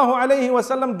sallallahu alayhi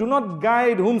wasallam, do not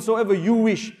guide whomsoever you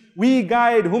wish. We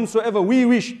guide whomsoever we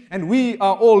wish, and we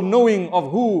are all knowing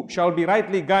of who shall be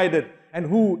rightly guided and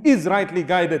who is rightly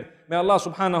guided. May Allah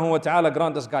subhanahu wa ta'ala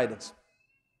grant us guidance.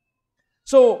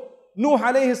 So, Nuh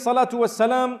alayhi salatu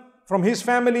wassalam, from his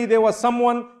family there was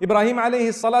someone, Ibrahim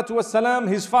alayhi salatu wassalam,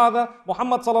 his father,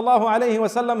 Muhammad sallallahu alayhi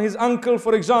wasallam, his uncle,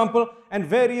 for example, and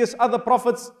various other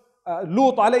prophets,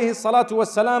 Lut alayhi salatu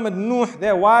wassalam and Nuh,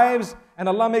 their wives, and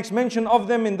Allah makes mention of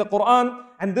them in the Quran.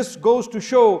 And this goes to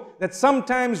show that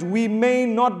sometimes we may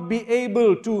not be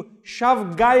able to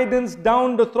shove guidance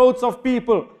down the throats of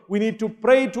people. We need to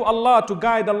pray to Allah to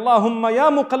guide. Allahumma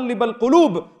ya muqallib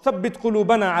al-qulub, thabbit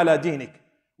qulubana ala dinik.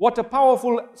 What a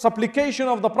powerful supplication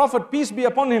of the Prophet, peace be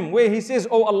upon him, where he says,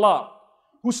 Oh Allah,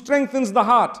 who strengthens the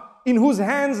heart, in whose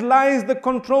hands lies the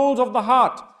controls of the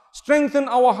heart, strengthen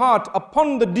our heart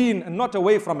upon the deen and not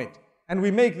away from it. And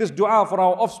we make this dua for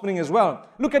our offspring as well.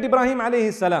 Look at Ibrahim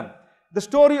alayhi salam. The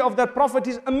story of that prophet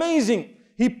is amazing.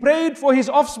 He prayed for his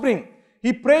offspring.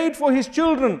 He prayed for his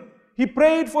children. He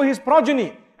prayed for his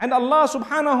progeny. And Allah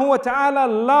subhanahu wa ta'ala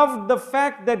loved the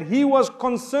fact that he was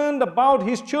concerned about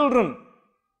his children.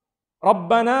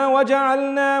 رَبَّنَا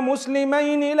وَجَعَلْنَا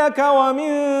مُسْلِمَيْنِ لَكَ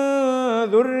وَمِن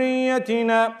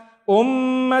ذُرِّيَّتِنَا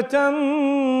أُمَّةً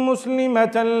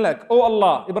مُسْلِمَةً لَكَ. Oh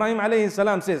Allah, Ibrahim alayhi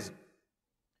salam says,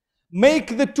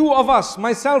 make the two of us,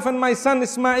 myself and my son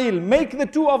Ismail, make the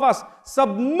two of us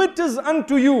submitters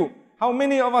unto you. How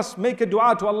many of us make a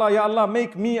dua to Allah, Ya Allah,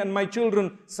 make me and my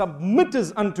children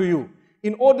submitters unto you.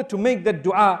 In order to make that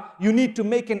dua, you need to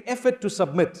make an effort to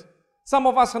submit. Some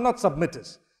of us are not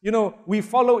submitters. You know, we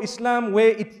follow Islam where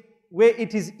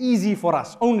it is easy for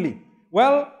us only.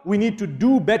 Well, we need to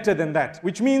do better than that.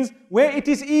 Which means where it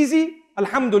is easy,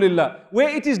 alhamdulillah. Where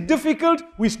it is difficult,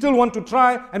 we still want to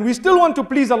try and we still want to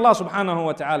please Allah subhanahu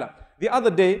wa ta'ala. The other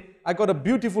day, I got a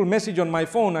beautiful message on my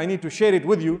phone. I need to share it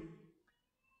with you.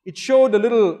 It showed a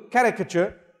little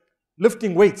caricature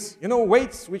lifting weights. You know,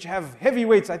 weights which have heavy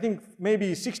weights, I think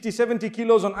maybe 60, 70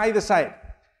 kilos on either side.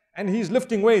 And he's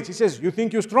lifting weights. He says, you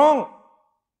think you're strong?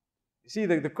 You see,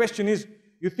 the question is,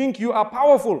 you think you are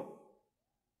powerful?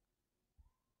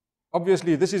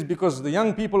 Obviously, this is because the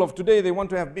young people of today, they want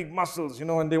to have big muscles, you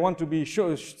know, and they want to be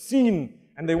seen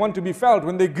and they want to be felt.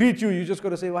 When they greet you, you just got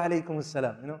to say, wa alaikum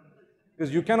assalam, you know.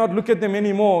 Because you cannot look at them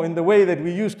anymore in the way that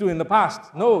we used to in the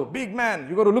past. No, big man,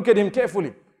 you got to look at him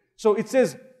carefully. So it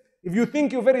says, if you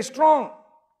think you're very strong,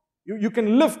 you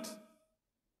can lift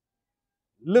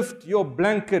your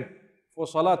blanket for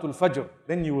Salatul Fajr,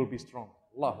 then you will be strong.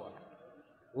 Allahu Akbar.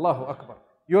 Allahu Akbar.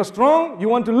 You're strong, you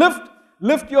want to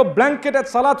lift your blanket at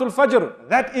Salatul Fajr.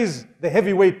 That is the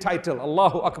heavyweight title.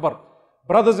 Allahu Akbar.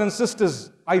 Brothers and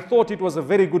sisters, I thought it was a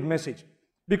very good message.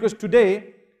 Because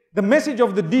today, the message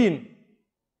of the deen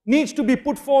needs to be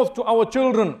put forth to our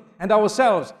children and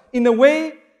ourselves in a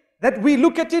way that we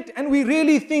look at it and we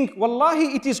really think,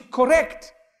 wallahi, it is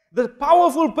correct. The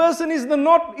powerful person is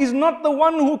not the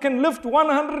one who can lift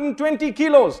 120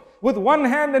 kilos with one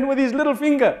hand and with his little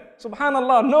finger.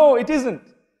 Subhanallah, no, it isn't.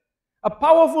 A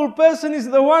powerful person is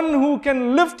the one who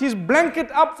can lift his blanket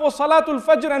up for Salatul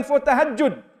Fajr and for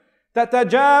Tahajjud.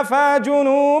 تَتَجَافَى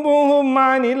جُنُوبُهُمْ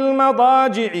عَنِ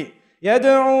الْمَضَاجِعِ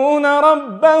يَدْعُونَ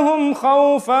رَبَّهُمْ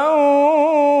خَوْفًا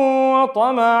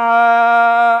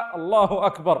وَطَمَعًا. Allahu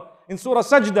Akbar. In Surah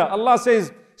Sajda, Allah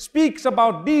says, speaks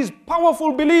about these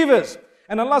powerful believers.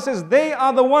 And Allah says, they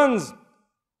are the ones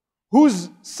whose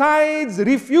sides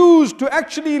refuse to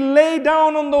actually lay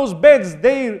down on those beds.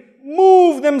 They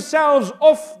move themselves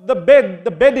off the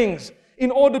beddings,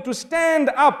 in order to stand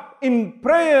up in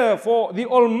prayer for the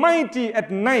Almighty at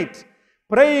night,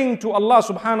 praying to Allah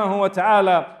subhanahu wa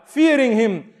ta'ala, fearing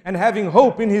Him and having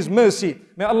hope in His mercy.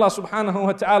 May Allah subhanahu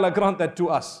wa ta'ala grant that to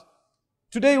us.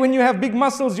 Today when you have big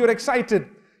muscles, you're excited.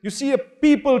 You see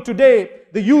people today,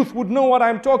 the youth would know what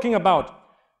I'm talking about.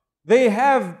 They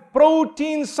have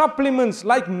protein supplements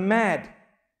like mad.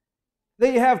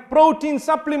 They have protein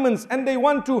supplements and they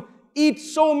want to eat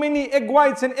so many egg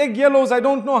whites and egg yellows, I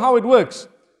don't know how it works.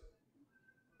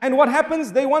 And what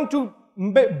happens? They want to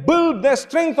build the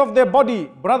strength of their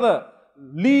body. Brother,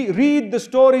 read the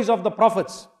stories of the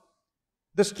prophets.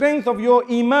 The strength of your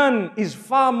iman is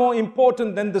far more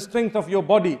important than the strength of your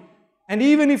body. And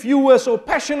even if you were so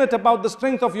passionate about the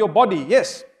strength of your body,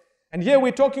 yes. And here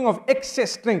we're talking of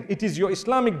excess strength. It is your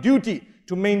Islamic duty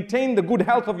to maintain the good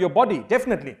health of your body,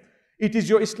 definitely. It is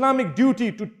your Islamic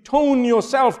duty to tone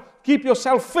yourself, keep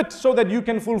yourself fit so that you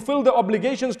can fulfill the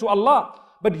obligations to Allah.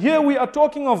 But here we are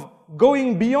talking of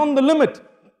going beyond the limit.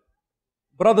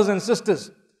 Brothers and sisters,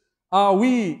 are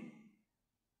we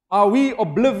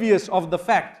oblivious of the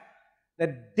fact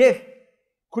that death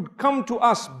could come to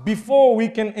us before we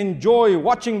can enjoy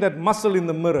watching that muscle in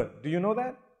the mirror? Do you know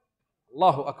that?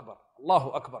 Allahu Akbar, Allahu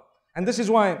Akbar. And this is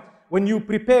why when you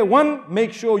prepare one,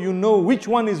 make sure you know which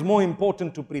one is more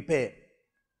important to prepare.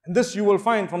 And this you will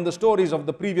find from the stories of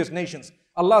the previous nations.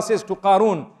 Allah says to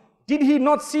Qarun, did he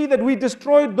not see that we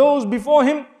destroyed those before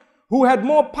him who had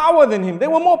more power than him? They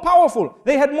were more powerful.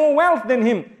 They had more wealth than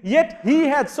him. Yet he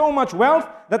had so much wealth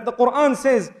that the Quran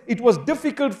says it was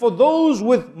difficult for those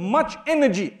with much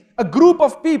energy, a group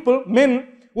of people, men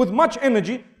with much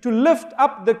energy, to lift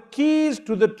up the keys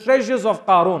to the treasures of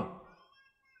Qarun.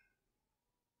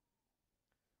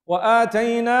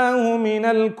 وَآتَيْنَاهُ مِنَ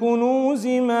الْكُنُوزِ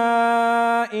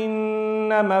مَا إِنَّ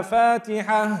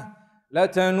مَفَاتِحَهُ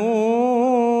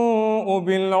لَتَنُوءُ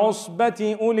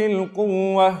بِالْعُصْبَةِ أُولِي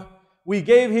الْقُوَّةِ we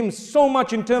gave him so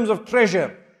much in terms of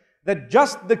treasure that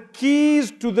just the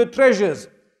keys to the treasures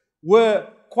were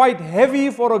quite heavy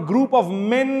for a group of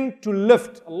men to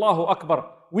lift. Allahu Akbar.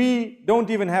 We don't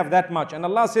even have that much. And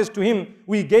Allah says to him,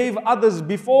 we gave others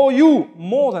before you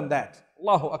more than that.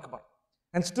 Allahu Akbar.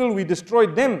 And still we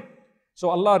destroyed them. So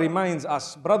Allah reminds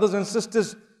us, brothers and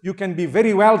sisters, you can be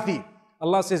very wealthy.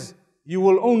 Allah says, you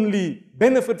will only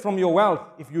benefit from your wealth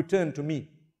if you turn to me.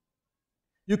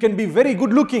 You can be very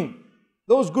good looking.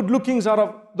 Those good looks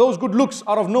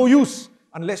are of no use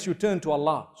unless you turn to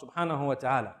Allah subhanahu wa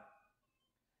ta'ala.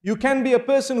 You can be a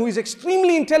person who is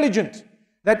extremely intelligent.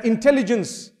 That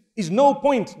intelligence is no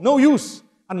point, no use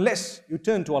unless you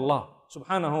turn to Allah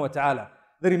subhanahu wa ta'ala.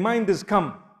 The reminders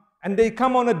come and they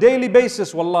come on a daily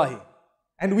basis, wallahi.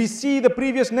 And we see the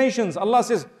previous nations. Allah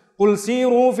says, قُلْ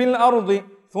سِيرُوا فِي الْأَرْضِ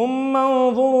ثُمَّ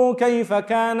انظُرُوا كَيْفَ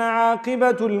كَانَ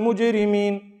عَاقِبَةُ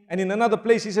الْمُجْرِمِينَ. And in another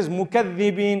place he says,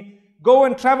 مُكَذِّبِينَ. Go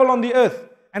and travel on the earth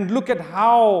and look at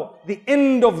how the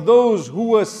end of those who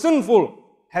were sinful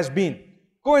has been.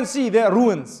 Go and see their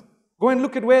ruins. Go and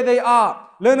look at where they are.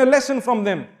 Learn a lesson from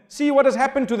them. See what has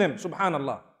happened to them.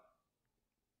 Subhanallah.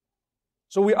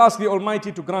 So we ask the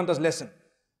Almighty to grant us lesson.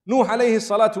 Nuh alayhi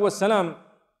salatu wassalam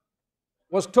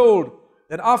was told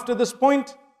that after this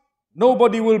point,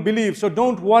 nobody will believe. So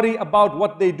don't worry about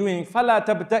what they're doing. فَلَا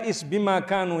تَبْتَئِسْ بِمَا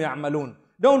كَانُوا يَعْمَلُونَ.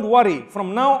 Don't worry.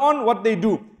 From now on, what they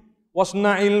do.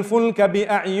 وَاصْنَعِ الْفُلْكَ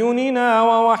بِأَعْيُنِنَا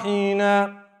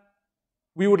وَوَحِينَا.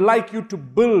 We would like you to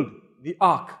build the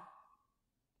ark.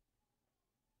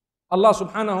 Allah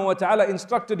subhanahu wa ta'ala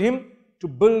instructed him to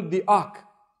build the ark.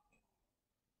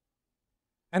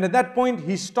 And at that point,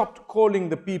 he stopped calling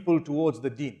the people towards the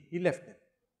deen. He left them.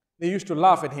 They used to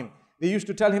laugh at him. They used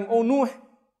to tell him, oh Nuh,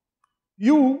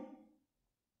 you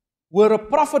were a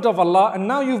prophet of Allah and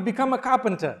now you've become a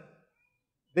carpenter.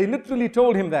 They literally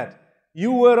told him that.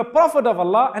 You were a prophet of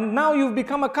Allah and now you've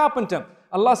become a carpenter.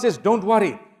 Allah says, don't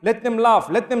worry. Let them laugh.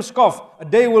 Let them scoff. A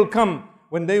day will come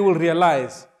when they will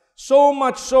realize. So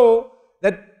much so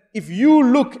that if you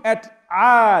look at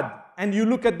Ad and you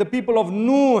look at the people of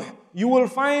Nuh, you will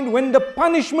find when the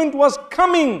punishment was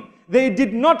coming, they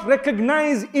did not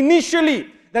recognize initially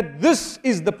that this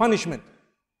is the punishment.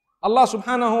 Allah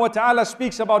subhanahu wa ta'ala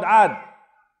speaks about Ad.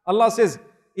 Allah says,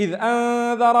 إِذْ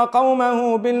أَنذَرَ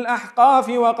قَوْمَهُ بِالْأَحْقَافِ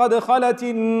وَقَدْ خَلَتِ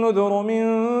النُّذُرُ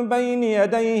مِنْ بَيْنِ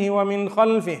يَدَيْهِ وَمِنْ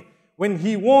خَلْفِهِ. When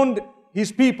he warned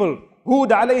his people,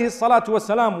 Hud alayhi salatu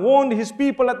wasalam warned his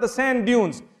people at the sand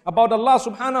dunes about Allah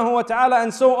subhanahu wa ta'ala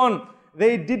and so on.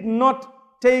 They did not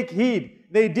take heed.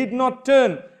 They did not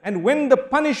turn. And when the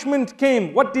punishment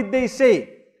came, what did they say?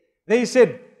 They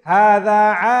said,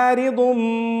 هَذَا عَارِضٌ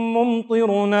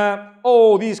مُمْطِرُنَا.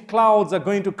 Oh, these clouds are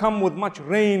going to come with much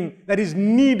rain that is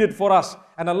needed for us.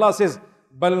 And Allah says,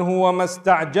 بَلْ هُوَ مَا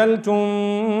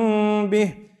اسْتَعْجَلْتُمْ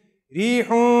بِهِ رِيحٌ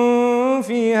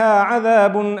فِيهَا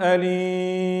عَذَابٌ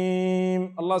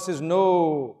أَلِيمٌ. Allah says,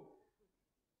 no.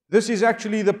 This is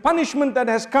actually the punishment that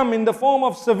has come in the form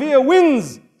of severe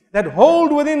winds that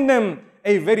hold within them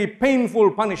a very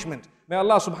painful punishment. May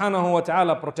Allah subhanahu wa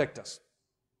ta'ala protect us.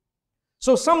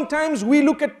 So sometimes we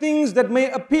look at things that may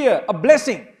appear a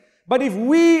blessing. But if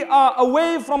we are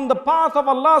away from the path of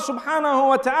Allah subhanahu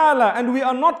wa ta'ala and we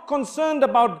are not concerned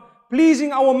about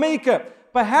pleasing our Maker,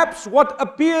 perhaps what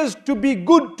appears to be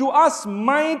good to us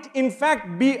might in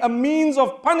fact be a means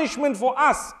of punishment for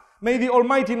us. May the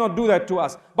Almighty not do that to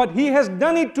us. But He has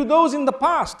done it to those in the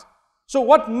past. So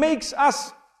what makes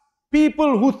us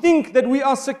people who think that we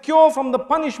are secure from the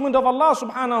punishment of Allah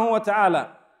subhanahu wa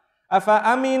ta'ala?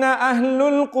 أَفَأَمِنَ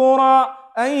أَهْلُ الْقُرَىٰ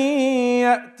أَن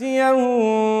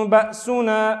يَأْتِيَهُم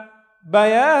بَأْسُنَا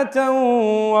بَيَاتًا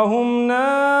وَهُمْ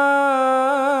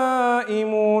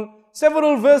نَائِمُونَ.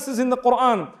 Several verses in the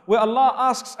Quran where Allah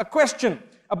asks a question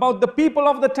about the people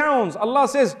of the towns. Allah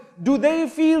says, do they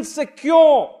feel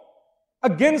secure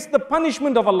against the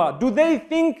punishment of Allah? Do they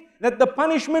think that the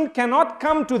punishment cannot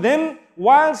come to them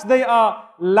whilst they are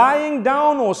lying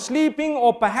down or sleeping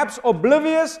or perhaps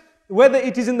oblivious, whether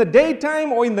it is in the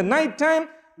daytime or in the nighttime?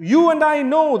 You and I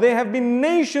know there have been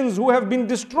nations who have been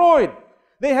destroyed.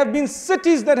 There have been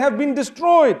cities that have been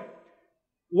destroyed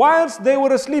whilst they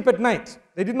were asleep at night.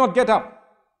 They did not get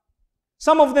up.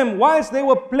 Some of them whilst they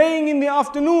were playing in the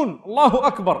afternoon. Allahu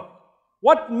Akbar.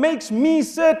 What makes me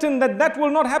certain that that will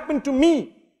not happen to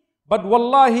me? But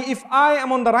wallahi, if I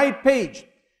am on the right page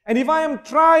and if I am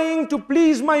trying to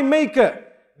please my Maker,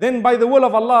 then by the will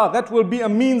of Allah, that will be a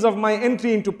means of my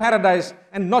entry into paradise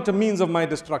and not a means of my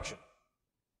destruction.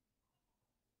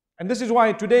 And this is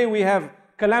why today we have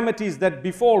calamities that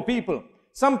befall people.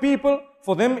 Some people,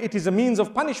 for them it is a means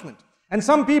of punishment. And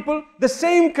some people, the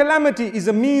same calamity is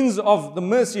a means of the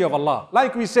mercy of Allah.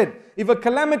 Like we said, if a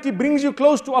calamity brings you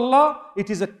close to Allah, it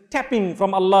is a tapping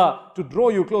from Allah to draw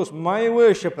you close. My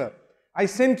worshipper, I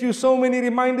sent you so many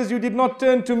reminders, you did not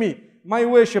turn to me. My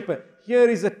worshipper, here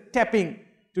is a tapping.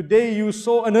 Today you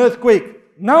saw an earthquake.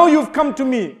 Now you've come to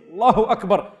me. Allahu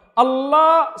Akbar.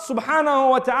 Allah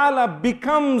subhanahu wa ta'ala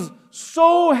becomes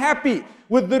so happy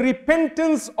with the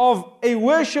repentance of a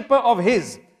worshipper of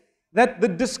His, that the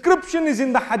description is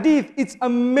in the hadith. It's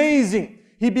amazing.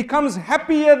 He becomes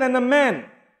happier than a man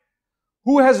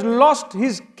who has lost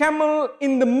his camel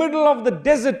in the middle of the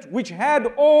desert, which had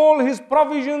all his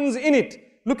provisions in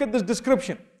it. Look at this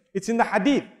description. It's in the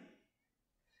hadith.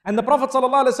 And the Prophet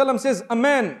ﷺ says, a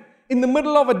man in the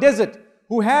middle of a desert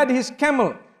who had his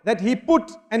camel that he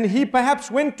put, and he perhaps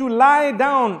went to lie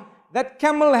down. That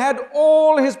camel had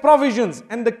all his provisions,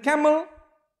 and the camel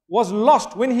was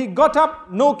lost. When he got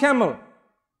up, no camel.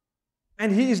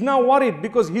 And he is now worried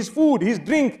because his food, his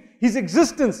drink, his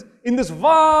existence in this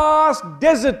vast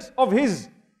desert of his.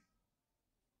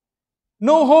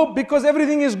 No hope because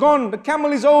everything is gone. The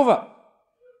camel is over.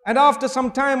 And after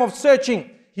some time of searching,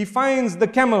 he finds the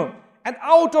camel. And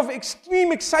out of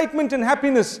extreme excitement and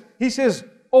happiness, he says,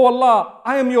 "Oh Allah,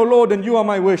 I am your Lord and you are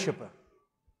my worshipper."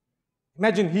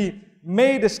 Imagine, he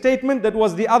made a statement that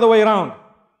was the other way around.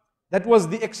 That was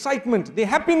the excitement, the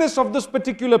happiness of this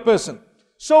particular person.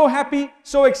 So happy,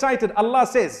 so excited. Allah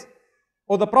says,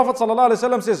 or the Prophet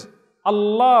ﷺ says,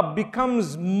 Allah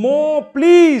becomes more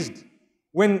pleased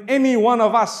when any one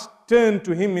of us turn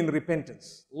to Him in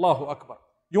repentance. Allahu Akbar.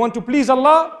 You want to please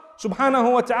Allah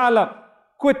subhanahu wa ta'ala?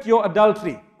 Quit your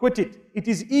adultery. Quit it. It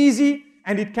is easy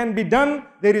and it can be done.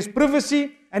 There is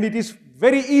privacy and it is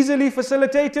very easily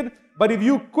facilitated. But if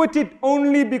you quit it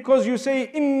only because you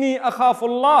say, Inni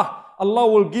akhafullah, Allah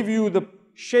will give you the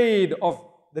shade of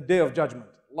the Day of Judgment.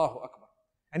 Allahu Akbar.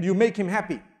 And you make Him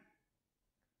happy.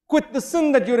 Quit the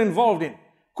sin that you're involved in.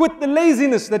 Quit the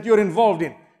laziness that you're involved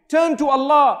in. Turn to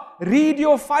Allah. Read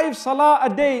your 5 salah a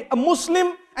day. A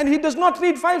Muslim and he does not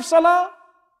read 5 salah?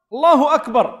 Allahu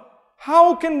Akbar.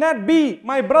 How can that be,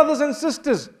 my brothers and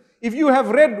sisters? If you have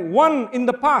read 1 in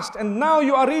the past and now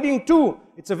you are reading 2,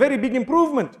 it's a very big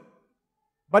improvement.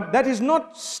 But that is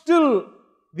not still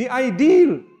the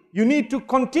ideal. You need to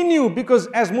continue, because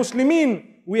as Muslimin,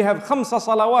 we have 5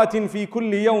 salawatin fi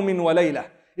kulli yawmin wa laylah.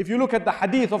 If you look at the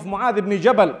hadith of Mu'adh ibn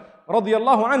Jabal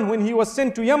radiyallahu anhu, when he was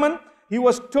sent to Yemen, he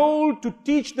was told to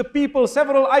teach the people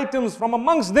several items. From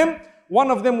amongst them,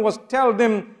 one of them was tell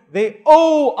them they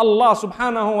owe Allah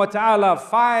subhanahu wa ta'ala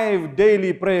 5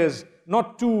 daily prayers,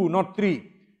 not 2, not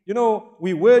 3. You know,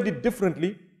 we word it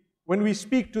differently. When we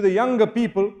speak to the younger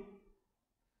people,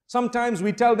 sometimes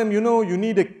we tell them, you know, you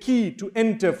need a key to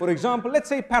enter. For example, let's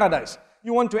say paradise.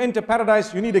 You want to enter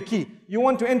paradise, you need a key. You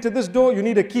want to enter this door, you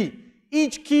need a key.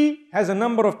 Each key has a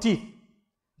number of teeth.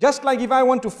 Just like if I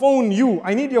want to phone you,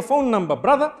 I need your phone number.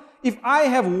 Brother, if I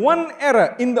have 1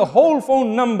 error in the whole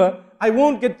phone number, I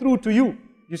won't get through to you.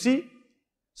 You see?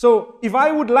 So if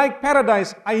I would like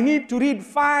paradise, I need to read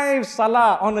 5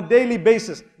 salah on a daily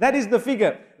basis. That is the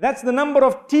figure. That's the number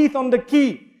of teeth on the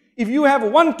key. If you have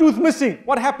 1 tooth missing,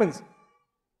 what happens?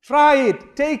 Try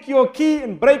it. Take your key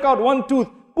and break out 1 tooth.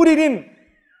 Put it in.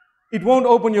 It won't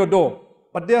open your door.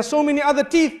 But there are so many other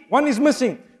teeth. 1 is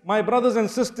missing. My brothers and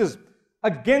sisters,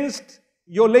 against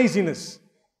your laziness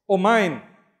or mine,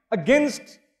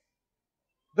 against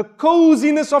the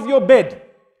coziness of your bed,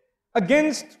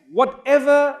 against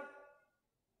whatever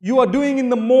you are doing in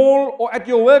the mall or at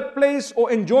your workplace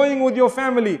or enjoying with your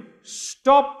family,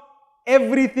 stop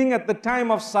everything at the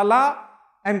time of salah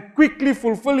and quickly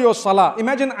fulfill your salah.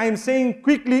 Imagine I am saying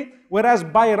quickly, whereas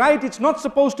by right it's not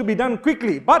supposed to be done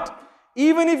quickly. But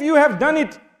even if you have done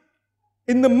it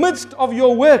in the midst of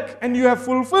your work and you have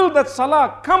fulfilled that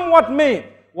salah, come what may,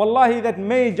 wallahi, that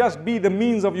may just be the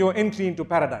means of your entry into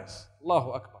paradise.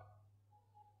 Allahu Akbar.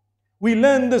 We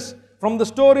learn this from the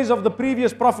stories of the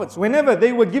previous prophets. Whenever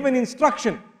they were given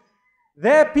instruction,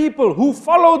 their people who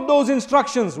followed those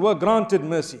instructions were granted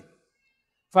mercy.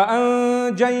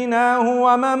 فَأَنْجَيْنَاهُ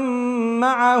وَمَنْ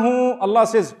مَعَهُ. Allah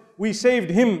says, we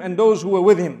saved him and those who were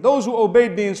with him. Those who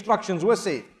obeyed the instructions were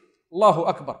saved. Allahu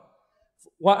Akbar.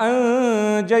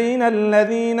 وَأَنْجَيْنَا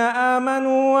الَّذِينَ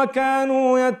آمَنُوا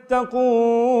وَكَانُوا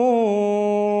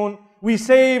يَتَّقُونَ. We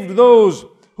saved those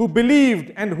who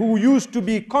believed and who used to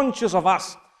be conscious of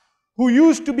us, who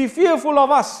used to be fearful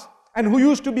of us, and who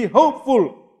used to be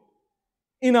hopeful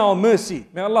in our mercy.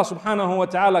 May Allah subhanahu wa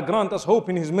ta'ala grant us hope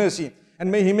in His mercy, and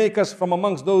may He make us from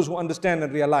amongst those who understand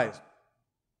and realize.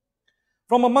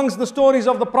 From amongst the stories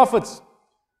of the prophets,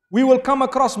 We will come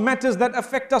across matters that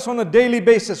affect us on a daily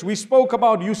basis. We spoke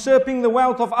about usurping the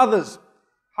wealth of others.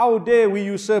 How dare we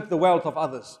usurp the wealth of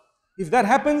others? If that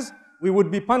happens, we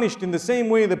would be punished in the same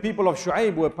way the people of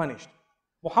Shu'aib were punished.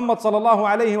 Muhammad sallallahu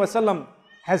alayhi wasallam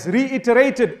has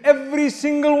reiterated every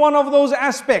single one of those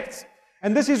aspects.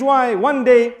 And this is why one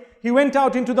day he went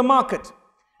out into the market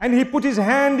and he put his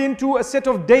hand into a set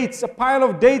of dates, a pile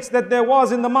of dates that there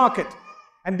was in the market.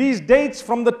 And these dates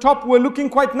from the top were looking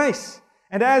quite nice.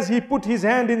 And as he put his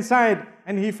hand inside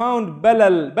and he found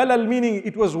balal, balal meaning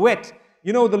it was wet.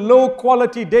 You know, the low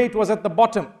quality date was at the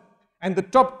bottom and the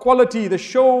top quality, the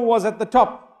show was at the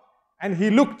top. And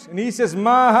he looked and he says,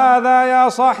 "Ma hadha ya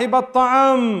sahib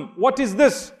at-ta'am." What is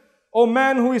this? O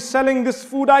man who is selling this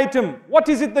food item, what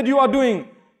is it that you are doing?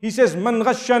 He says, "Man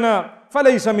ghashana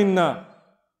falaysa minna."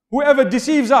 Whoever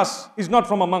deceives us is not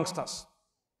from amongst us.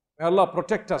 May Allah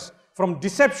protect us from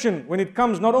deception when it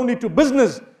comes not only to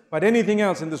business, but anything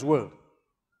else in this world.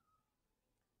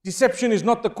 Deception is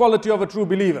not the quality of a true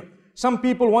believer. Some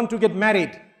people want to get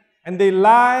married and they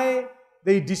lie,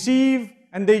 they deceive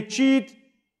and they cheat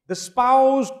the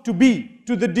spouse to be,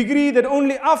 to the degree that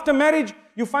only after marriage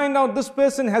you find out this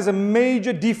person has a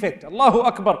major defect. Allahu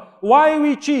Akbar. Why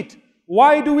we cheat?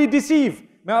 Why do we deceive?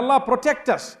 May Allah protect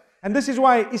us. And this is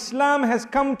why Islam has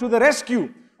come to the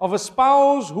rescue of a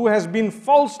spouse who has been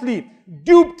falsely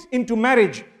duped into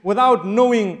marriage without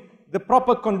knowing the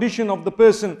proper condition of the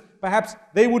person. Perhaps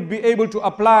they would be able to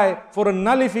apply for a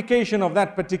nullification of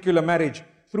that particular marriage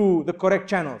through the correct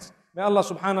channels. May Allah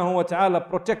subhanahu wa ta'ala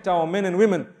protect our men and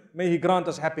women. May He grant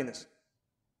us happiness.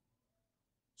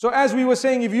 So as we were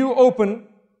saying, if you open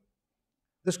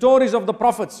the stories of the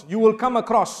prophets, you will come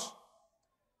across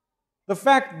the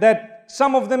fact that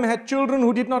some of them had children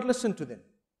who did not listen to them.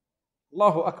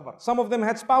 Allahu Akbar. Some of them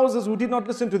had spouses who did not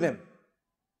listen to them.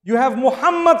 You have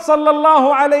Muhammad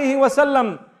sallallahu alayhi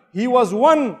wasallam. He was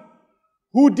one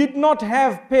who did not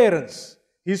have parents.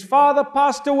 His father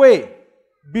passed away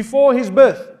before his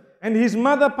birth and his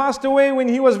mother passed away when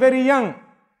he was very young.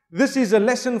 This is a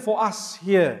lesson for us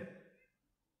here.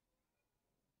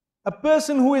 A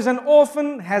person who is an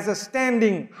orphan has a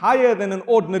standing higher than an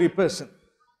ordinary person.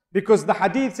 Because the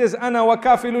hadith says, "Ana wa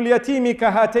kafilul yatimi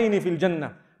kahataini fil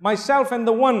jannah." Myself and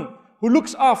the one who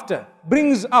looks after,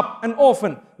 brings up an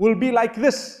orphan will be like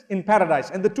this in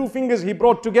paradise. And the two fingers he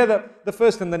brought together, the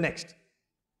first and the next.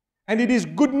 And it is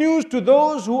good news to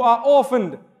those who are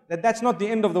orphaned that that's not the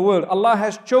end of the world. Allah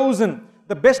has chosen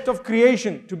the best of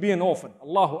creation to be an orphan.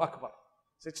 Allahu Akbar.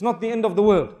 So it's not the end of the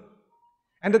world.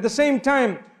 And at the same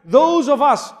time, those of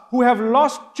us who have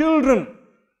lost children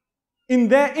in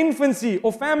their infancy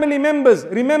or family members,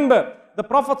 remember the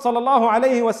Prophet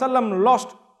ﷺ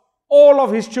lost all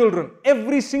of his children,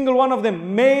 every single one of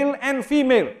them, male and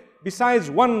female, besides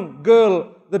one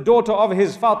girl, the daughter of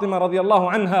his Fatima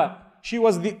radiallahu anha. She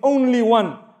was the only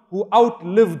one who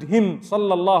outlived him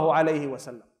sallallahu alayhi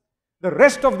wasallam. The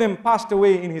rest of them passed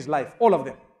away in his life, all of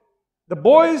them. The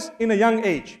boys in a young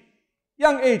age,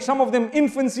 some of them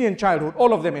infancy and childhood,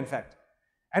 all of them in fact.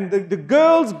 And the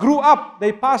girls grew up,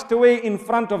 they passed away in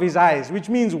front of his eyes, which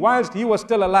means whilst he was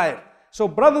still alive. So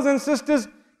brothers and sisters,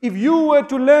 if you were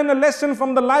to learn a lesson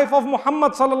from the life of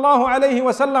Muhammad sallallahu alayhi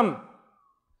wasallam,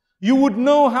 you would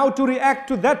know how to react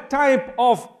to that type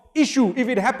of issue if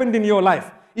it happened in your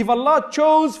life. If Allah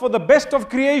chose for the best of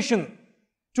creation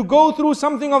to go through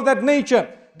something of that nature,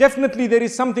 definitely there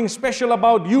is something special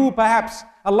about you perhaps.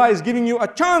 Allah is giving you a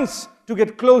chance to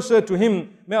get closer to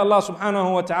Him. May Allah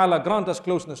subhanahu wa ta'ala grant us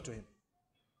closeness to Him.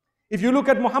 If you look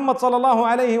at Muhammad sallallahu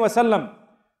alayhi wasallam,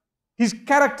 his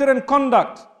character and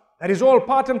conduct, that is all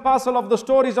part and parcel of the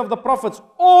stories of the prophets.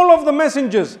 All of the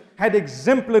messengers had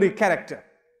exemplary character.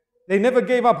 They never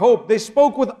gave up hope. They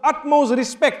spoke with utmost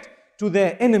respect to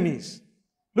their enemies.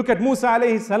 Look at Musa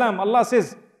alayhi salam. Allah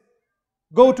says,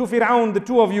 go to Fir'aun, the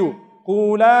two of you.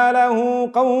 قُولَا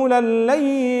لَهُ قَوْلًا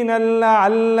لَيِّنًا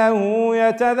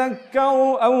لَعَلَّهُ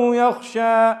يَتَذَكَّرُ أَوْ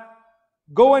يَخْشَى.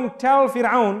 Go and tell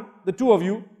Fir'aun, the two of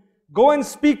you, go and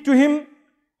speak to him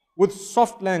with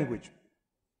soft language,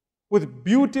 with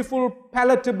beautiful,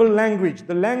 palatable language,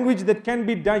 the language that can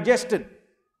be digested.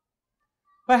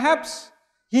 Perhaps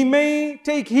he may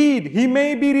take heed, he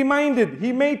may be reminded,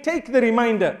 he may take the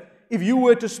reminder if you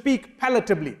were to speak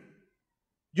palatably.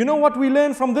 You know what we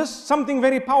learn from this? Something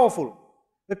very powerful.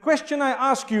 The question I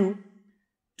ask you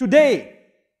today,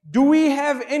 do we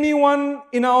have anyone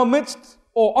in our midst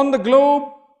or on the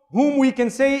globe whom we can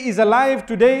say is alive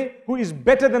today who is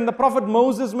better than the Prophet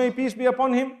Moses, may peace be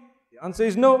upon him? The answer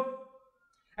is no.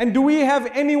 And do we have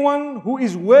anyone who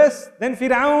is worse than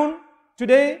Fir'aun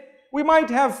today? We might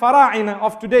have fara'ina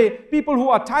of today, people who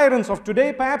are tyrants of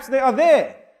today, perhaps they are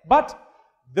there. But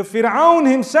the Fir'aun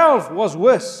himself was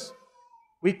worse.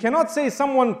 We cannot say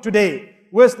someone today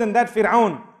worse than that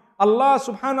Fir'aun. Allah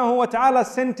subhanahu wa ta'ala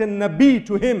sent a Nabi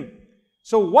to him.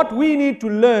 So what we need to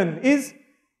learn is,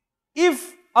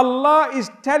 if Allah is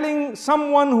telling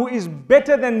someone who is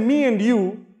better than me and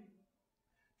you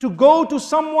to go to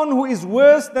someone who is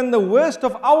worse than the worst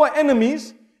of our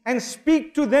enemies and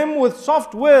speak to them with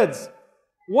soft words,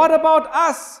 what about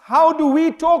us? How do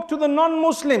we talk to the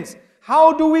non-Muslims?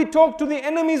 How do we talk to the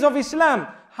enemies of Islam?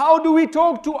 How do we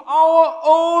talk to our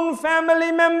own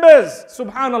family members?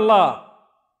 Subhanallah.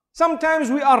 Sometimes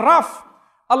we are rough.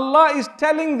 Allah is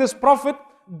telling this Prophet,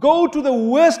 go to the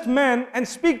worst man and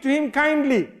speak to him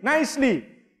kindly, nicely.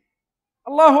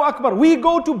 Allahu Akbar. We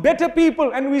go to better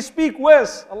people and we speak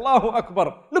worse. Allahu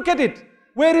Akbar. Look at it.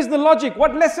 Where is the logic?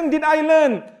 What lesson did I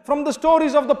learn from the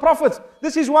stories of the prophets?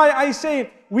 This is why I say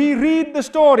we read the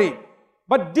story.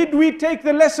 But did we take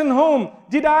the lesson home?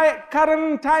 Did I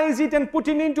currentize it and put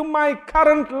it into my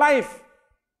current life?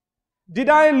 Did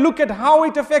I look at how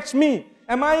it affects me?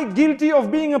 Am I guilty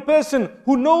of being a person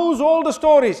who knows all the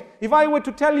stories? If I were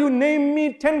to tell you, name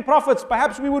me 10 prophets,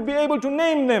 perhaps we would be able to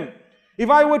name them. If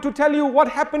I were to tell you what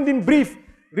happened in brief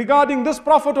regarding this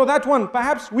prophet or that one,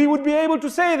 perhaps we would be able to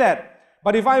say that.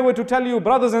 But if I were to tell you,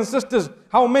 brothers and sisters,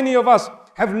 how many of us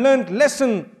have learned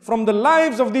lesson from the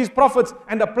lives of these prophets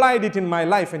and applied it in my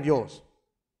life and yours?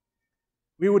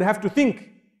 We would have to think,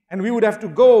 and we would have to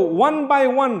go one by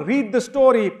one, read the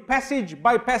story passage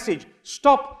by passage.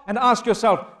 Stop and ask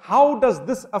yourself, how does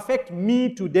this affect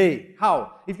me today?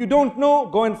 How? If you don't know,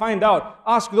 go and find out.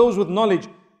 Ask those with knowledge.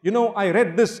 You know, I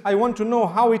read this, I want to know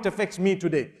how it affects me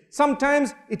today.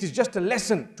 Sometimes it is just a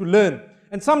lesson to learn.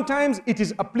 And sometimes it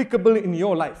is applicable in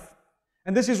your life.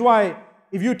 And this is why,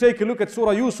 if you take a look at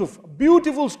Surah Yusuf,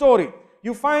 beautiful story,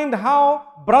 you find how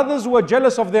brothers were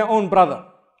jealous of their own brother.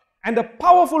 And a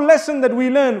powerful lesson that we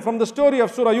learn from the story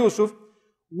of Surah Yusuf,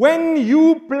 when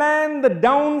you plan the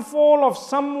downfall of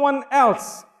someone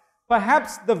else,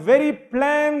 perhaps the very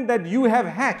plan that you have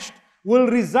hatched will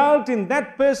result in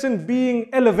that person being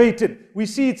elevated. We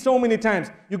see it so many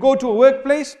times. You go to a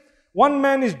workplace, one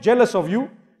man is jealous of you,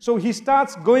 so he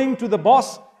starts going to the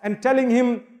boss and telling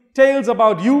him tales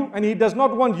about you, and he does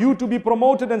not want you to be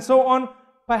promoted and so on.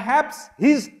 Perhaps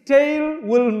his tale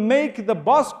will make the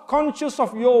boss conscious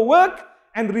of your work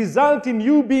and result in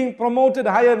you being promoted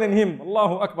higher than him.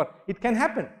 Allahu Akbar. It can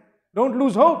happen. Don't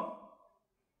lose hope.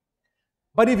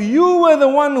 But if you were the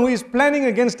one who is planning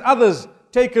against others,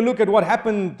 take a look at what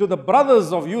happened to the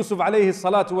brothers of Yusuf alayhi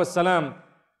salatu wassalam.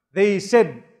 They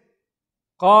said,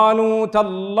 قالوا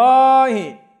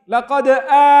تالله لقد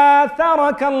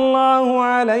آثرك الله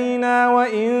علينا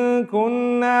وإن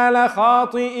كنا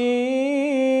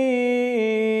لخاطئين.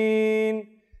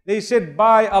 They said,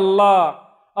 by Allah,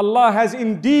 Allah has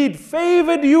indeed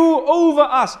favored you over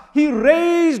us. He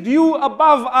raised you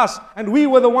above us, and we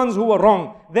were the ones who were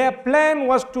wrong. Their plan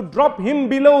was to drop him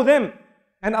below them,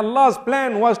 and Allah's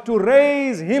plan was to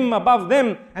raise him above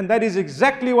them, and that is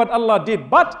exactly what Allah did.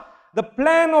 But the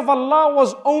plan of Allah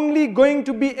was only going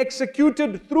to be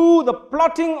executed through the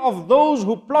plotting of those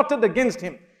who plotted against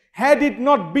him. Had it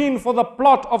not been for the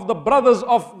plot of the brothers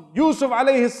of Yusuf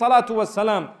alayhi salatu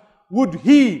wasalam, would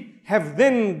he have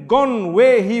then gone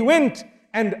where he went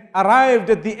and arrived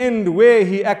at the end where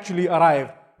he actually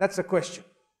arrived? That's a question.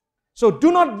 So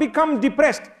do not become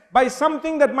depressed by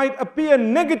something that might appear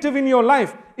negative in your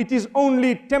life. It is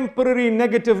only temporary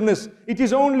negativeness. It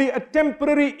is only a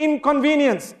temporary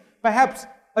inconvenience. Perhaps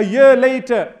a year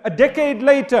later, a decade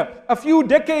later, a few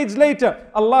decades later,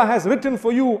 Allah has written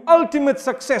for you ultimate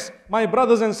success. My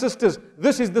brothers and sisters,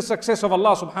 this is the success of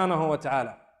Allah subhanahu wa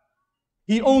ta'ala.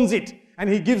 He owns it and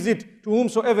He gives it to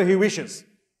whomsoever He wishes.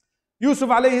 Yusuf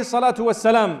alayhi salatu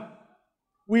wassalam,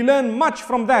 we learn much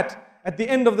from that. At the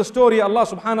end of the story, Allah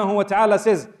subhanahu wa ta'ala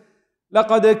says,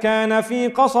 لَقَدْ كَانَ فِي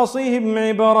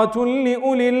قَصَصِهِمْ عِبْرَةٌ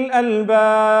لِأُولِي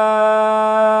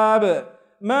الْأَلْبَابِ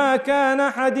ما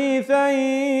كان حديثا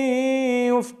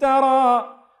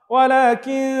يفترى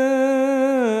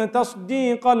ولكن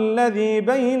تصديق الذي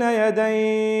بين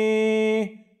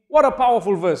يديه. What a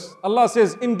powerful verse. Allah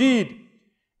says, indeed,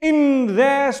 in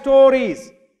their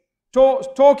stories,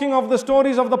 talking of the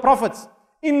stories of the prophets,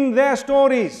 in their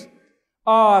stories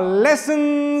are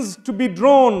lessons to be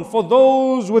drawn for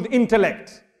those with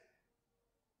intellect.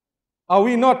 Are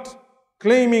we not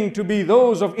claiming to be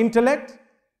those of intellect?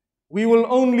 We will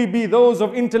only be those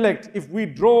of intellect if we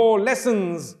draw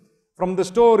lessons from the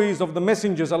stories of the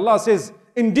messengers. Allah says,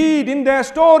 indeed, in their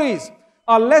stories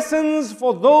are lessons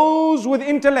for those with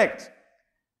intellect.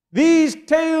 These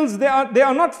tales, they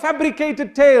are not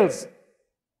fabricated tales.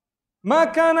 ما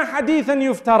كان حديثا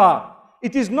يفترى.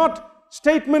 It is not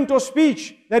statement or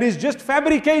speech that is just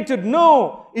fabricated.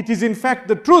 No, it is in fact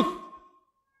the truth.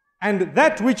 And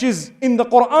that which is in the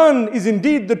Quran is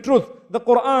indeed the truth. The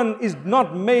Quran is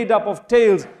not made up of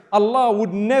tales. Allah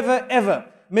would never ever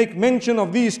make mention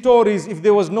of these stories if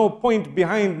there was no point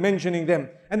behind mentioning them.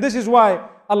 And this is why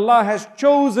Allah has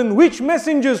chosen which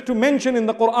messengers to mention in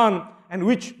the Quran and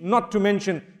which not to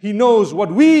mention. He knows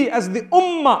what we as the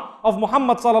ummah of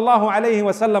Muhammad sallallahu alayhi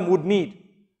wasallam would need.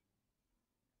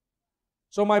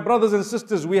 So my brothers and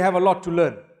sisters, we have a lot to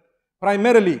learn.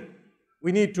 Primarily,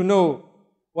 we need to know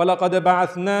وَلَقَدْ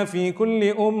بَعَثْنَا فِي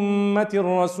كُلِّ أُمَّةٍ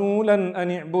رَسُولًا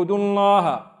أَنِ اعْبُدُوا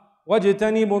اللَّهَ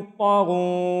وَاجْتَنِبُوا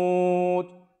الطَّاغُوتَ.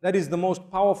 That is the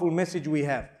most powerful message we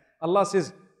have. Allah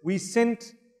says, we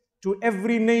sent to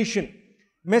every nation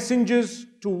messengers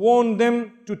to warn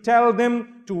them, to tell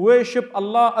them to worship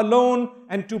Allah alone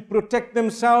and to protect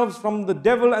themselves from the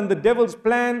devil and the devil's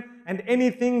plan and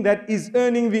anything that is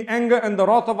earning the anger and the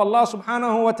wrath of Allah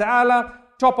subhanahu wa ta'ala.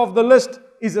 Top of the list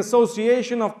is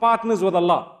association of partners with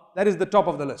Allah. That is the top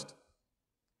of the list.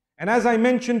 And as I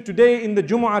mentioned today in the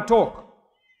Jumu'ah talk,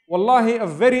 wallahi, a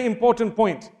very important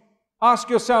point.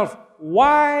 Ask yourself,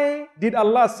 why did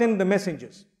Allah send the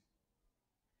messengers?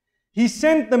 He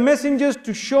sent the messengers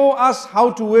to show us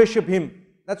how to worship Him.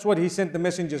 That's what He sent the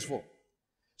messengers for.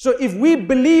 So if we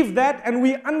believe that and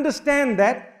we understand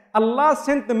that Allah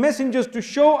sent the messengers to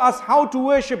show us how to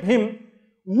worship Him,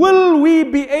 will we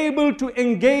be able to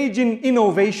engage in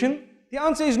innovation? The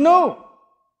answer is no.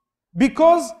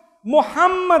 Because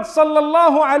Muhammad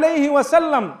sallallahu alayhi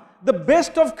wasallam, the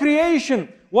best of creation,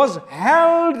 was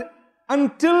held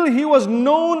until he was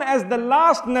known as the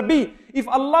last Nabi. If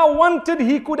Allah wanted,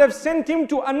 He could have sent him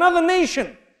to another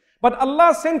nation. But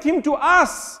Allah sent him to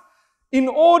us in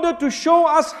order to show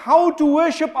us how to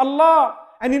worship Allah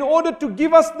and in order to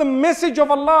give us the message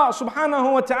of Allah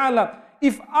subhanahu wa ta'ala.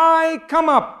 If I come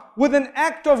up with an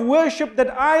act of worship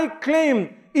that I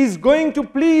claim is going to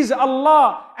please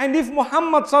Allah, and if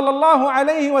Muhammad sallallahu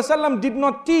alayhi wasallam did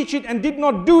not teach it and did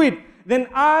not do it, then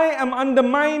I am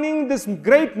undermining this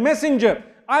great messenger,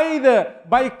 either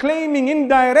by claiming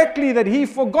indirectly that he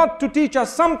forgot to teach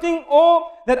us something,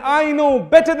 or that I know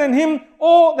better than him,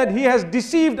 or that he has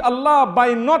deceived Allah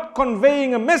by not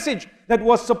conveying a message that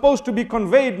was supposed to be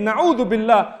conveyed. Na'udhu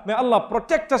billah. May Allah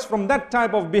protect us from that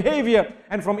type of behavior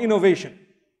and from innovation.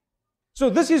 So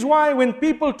this is why when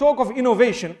people talk of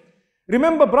innovation,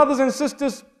 remember brothers and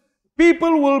sisters,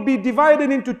 people will be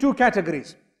divided into two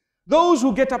categories. Those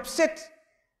who get upset.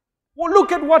 Well,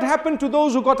 look at what happened to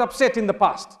those who got upset in the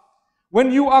past.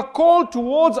 When you are called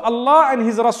towards Allah and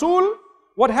His Rasul,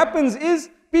 what happens is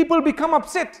people become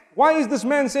upset. Why is this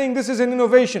man saying this is an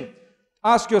innovation?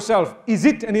 Ask yourself, is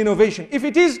it an innovation? If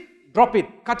it is, drop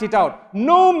it, cut it out.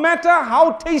 No matter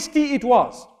how tasty it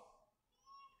was.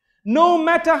 No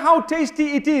matter how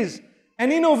tasty it is,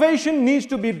 an innovation needs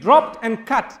to be dropped and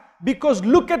cut. Because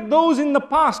look at those in the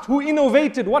past who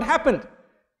innovated. What happened?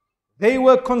 They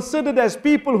were considered as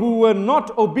people who were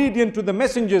not obedient to the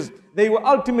messengers. They were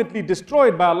ultimately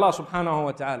destroyed by Allah subhanahu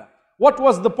wa ta'ala. What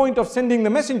was the point of sending the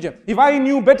messenger? If I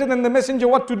knew better than the messenger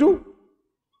what to do.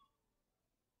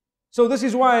 So this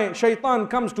is why shaitan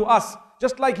comes to us,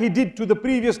 just like he did to the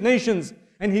previous nations,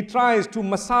 and he tries to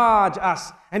massage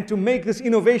us and to make this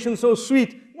innovation so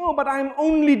sweet. No, but I'm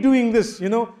only doing this,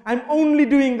 I'm only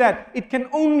doing that. It can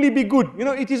only be good,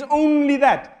 it is only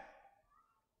that.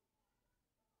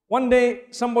 One day,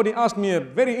 somebody asked me a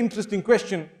very interesting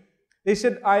question. They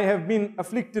said, I have been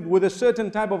afflicted with a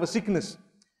certain type of a sickness.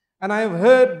 And I have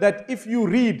heard that if you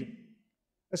read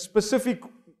a specific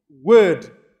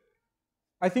word,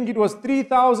 I think it was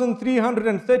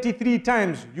 3,333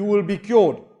 times, you will be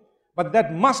cured. But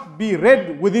that must be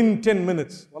read within 10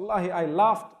 minutes. Wallahi, I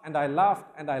laughed and I laughed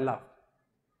and I laughed.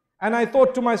 And I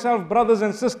thought to myself, brothers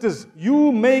and sisters,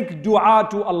 you make dua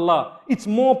to Allah. It's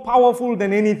more powerful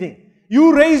than anything.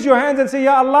 You raise your hands and say,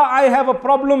 Ya Allah, I have a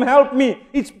problem, help me.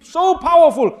 It's so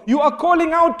powerful. You are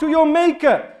calling out to your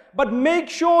Maker. But make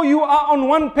sure you are on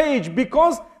one page,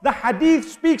 because the hadith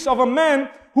speaks of a man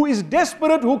who is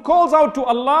desperate, who calls out to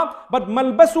Allah, but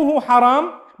malbasuhu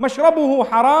haram, mashrabuhu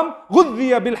haram,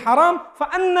 ghudhiya bil haram,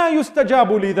 فَأَنَّا يُسْتَجَابُ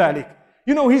لِذَلِكَ.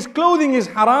 His clothing is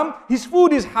haram, his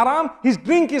food is haram, his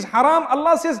drink is haram.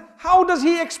 Allah says, how does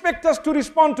He expect us to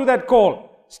respond to that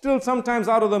call? Still, sometimes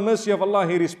out of the mercy of Allah,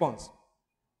 He responds.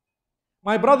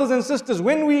 My brothers and sisters,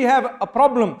 when we have a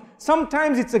problem,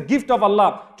 sometimes it's a gift of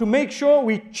Allah to make sure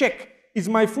we check, is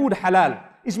my food halal?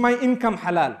 Is my income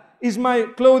halal? Is my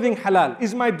clothing halal?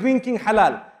 Is my drinking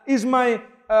halal? Is my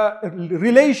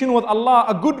relation with Allah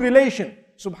a good relation?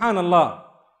 Subhanallah.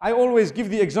 I always give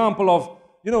the example of,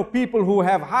 people who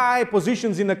have high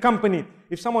positions in a company.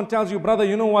 If someone tells you, brother,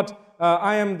 you know what,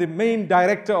 I am the main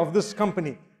director of this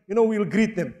company, we'll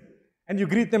greet them. And you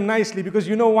greet them nicely because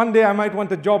one day I might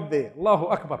want a job there. Allahu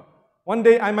Akbar. One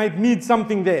day I might need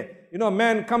something there. A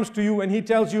man comes to you and he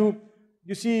tells you,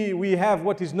 you see, we have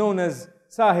what is known as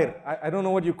sahir. I don't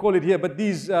know what you call it here, but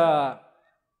these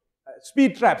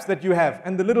speed traps that you have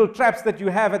and the little traps that you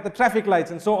have at the traffic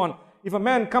lights and so on. If a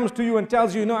man comes to you and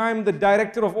tells you, I'm the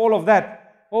director of all of that,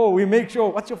 we make sure,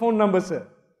 what's your phone number, sir?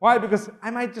 Why? Because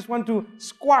I might just want to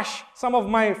squash some of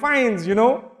my fines,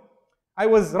 I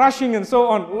was rushing and so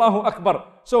on. Allahu Akbar.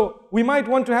 So we might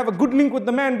want to have a good link with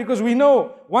the man because we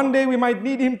know one day we might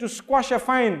need him to squash a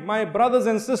fine. My brothers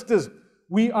and sisters,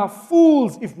 we are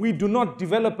fools if we do not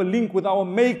develop a link with our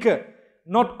Maker.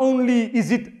 Not only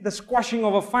is it the squashing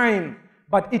of a fine,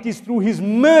 but it is through His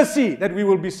mercy that we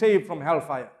will be saved from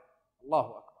hellfire. Allahu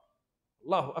Akbar.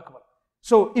 Allahu Akbar.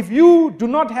 So if you do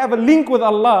not have a link with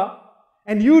Allah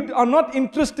and you are not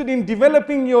interested in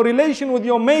developing your relation with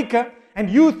your Maker and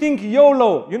you think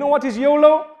YOLO, you know what is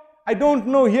YOLO? I don't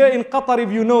know here in Qatar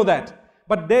if you know that.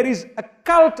 But there is a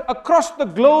cult across the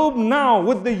globe now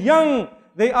with the young.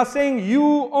 They are saying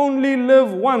you only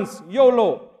live once,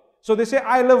 YOLO. So they say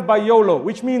I live by YOLO,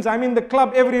 which means I'm in the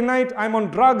club every night, I'm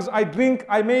on drugs, I drink,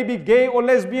 I may be gay or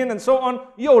lesbian and so on.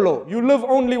 YOLO, you live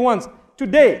only once.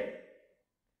 Today,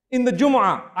 in the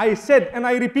Jumu'ah, I said, and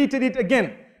I repeated it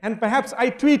again, and perhaps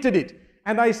I tweeted it,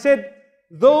 and I said,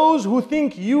 those who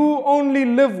think you only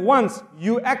live once,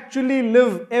 you actually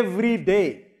live every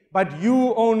day, but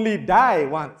you only die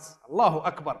once. Allahu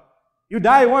Akbar. You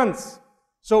die once.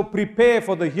 So prepare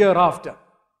for the hereafter.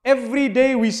 Every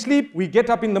day we sleep, we get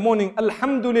up in the morning,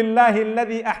 Alhamdulillahi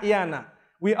alladhi ahyana.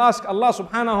 We ask Allah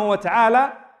subhanahu wa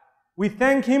ta'ala, we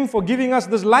thank Him for giving us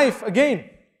this life again.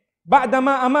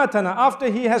 Ba'dama amatana, after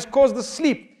He has caused us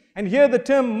sleep. And here the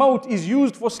term maut is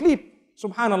used for sleep.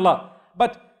 Subhanallah.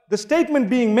 But the statement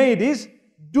being made is,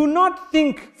 do not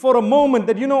think for a moment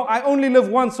that, I only live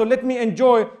once, so let me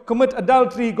enjoy, commit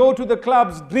adultery, go to the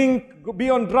clubs, drink, be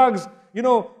on drugs,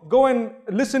 go and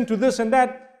listen to this and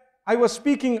that. I was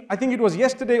speaking, I think it was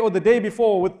yesterday or the day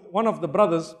before with one of the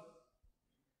brothers.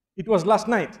 It was last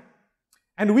night.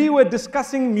 And we were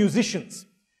discussing musicians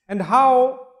and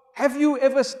how, have you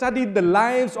ever studied the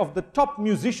lives of the top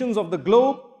musicians of the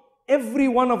globe? Every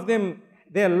one of them,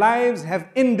 their lives have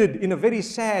ended in a very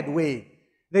sad way.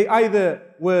 They either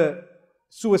were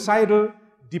suicidal,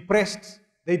 depressed,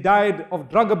 they died of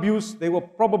drug abuse, they were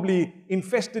probably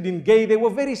infested in gay, they were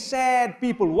very sad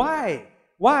people. Why?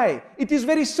 Why? It is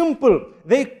very simple.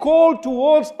 They call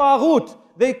towards taghut,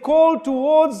 they call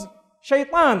towards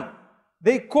shaitan,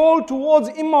 they call towards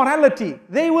immorality.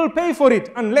 They will pay for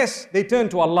it unless they turn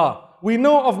to Allah. We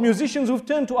know of musicians who've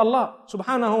turned to Allah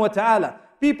subhanahu wa ta'ala,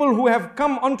 people who have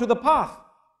come onto the path.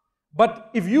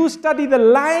 But if you study the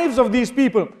lives of these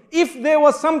people, if there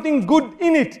was something good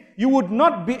in it, you would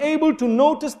not be able to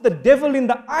notice the devil in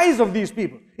the eyes of these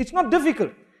people. It's not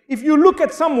difficult. If you look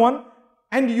at someone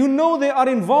and they are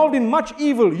involved in much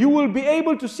evil, you will be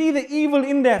able to see the evil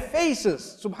in their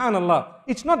faces. Subhanallah.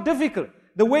 It's not difficult.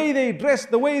 The way they dress,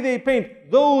 the way they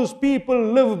paint, those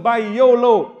people live by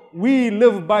YOLO. We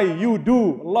live by you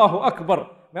do. Allahu Akbar.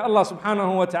 May Allah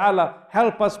subhanahu wa ta'ala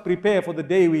help us prepare for the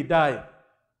day we die.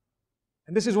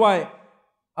 And this is why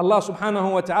Allah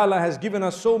subhanahu wa ta'ala has given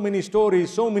us so many stories,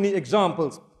 so many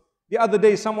examples. The other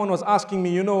day someone was asking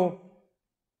me,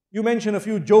 you mention a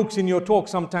few jokes in your talk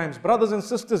sometimes. Brothers and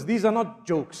sisters, these are not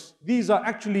jokes. These are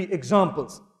actually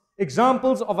examples.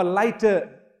 Examples of a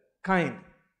lighter kind.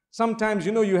 Sometimes,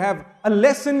 you have a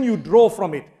lesson you draw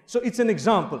from it. So it's an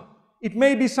example. It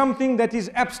may be something that is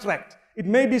abstract. It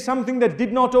may be something that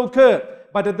did not occur.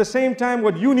 But at the same time,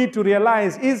 what you need to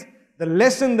realize is the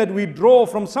lesson that we draw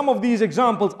from some of these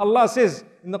examples. Allah says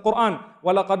in the Quran,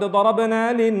 وَلَقَدْ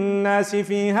ضَرَبْنَا لِلنَّاسِ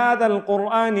فِي هَذَا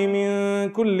الْقُرْآنِ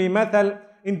مِنْ كُلِّ مَثَلٍ.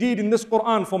 Indeed, in this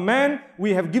Quran, for man,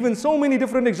 we have given so many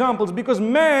different examples because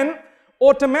man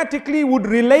automatically would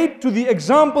relate to the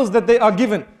examples that they are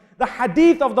given. The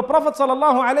hadith of the Prophet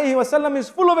ﷺ is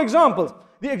full of examples.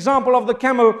 The example of the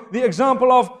camel, the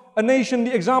example of a nation,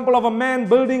 the example of a man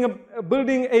building a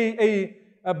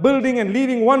building and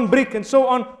leaving one brick and so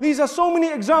on. These are so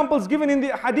many examples given in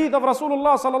the hadith of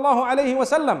Rasulullah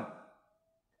ﷺ.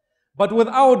 But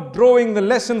without drawing the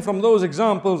lesson from those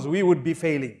examples, we would be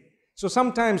failing. So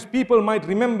sometimes people might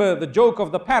remember the joke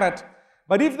of the parrot,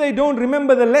 but if they don't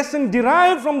remember the lesson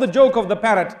derived from the joke of the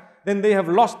parrot, then they have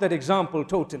lost that example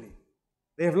totally.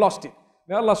 They have lost it.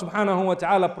 May Allah subhanahu wa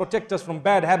ta'ala protect us from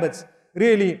bad habits.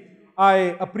 Really,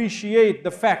 I appreciate the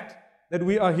fact that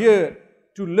we are here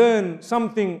to learn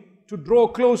something, to draw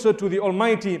closer to the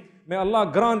Almighty. May Allah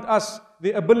grant us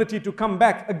the ability to come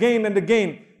back again and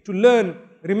again, to learn.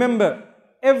 Remember,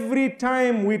 every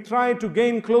time we try to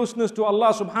gain closeness to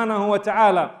Allah subhanahu wa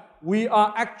ta'ala, we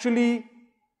are actually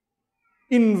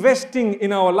investing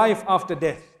in our life after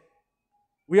death.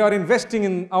 We are investing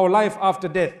in our life after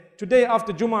death. Today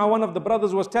after Jum'ah, one of the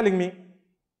brothers was telling me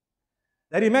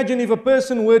that imagine if a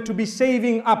person were to be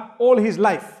saving up all his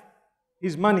life,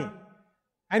 his money,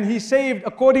 and he saved,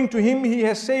 according to him, he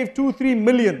has saved 2-3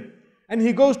 million, and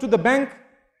he goes to the bank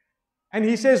and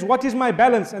he says, what is my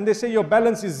balance? And they say, your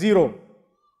balance is 0.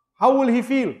 How will he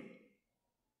feel?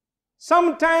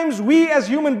 Sometimes we as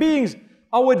human beings,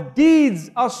 our deeds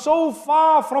are so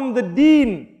far from the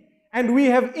deen, and we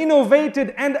have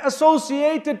innovated and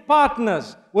associated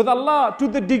partners with Allah to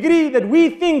the degree that we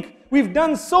think we've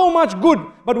done so much good,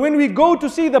 but when we go to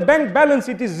see the bank balance,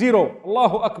 it is 0.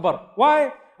 Allahu Akbar.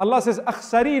 Why? Allah says,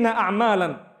 أَخْسَرِينَ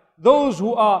أَعْمَالًا. Those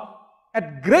who are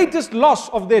at greatest loss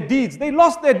of their deeds. They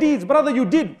lost their deeds. Brother, you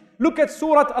did. Look at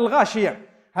Surah Al-Ghashiyah.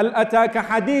 هَلْ أَتَاكَ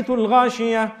حَدِيثُ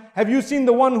الْغَاشِيَةِ. Have you seen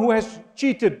the one who has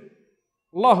cheated?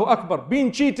 Allahu Akbar.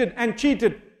 Been cheated and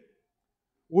cheated.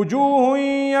 وجوه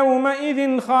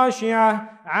يومئذ خاشعة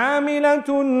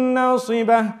عاملة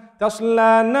ناصبة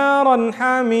تصلى نارا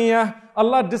حامية.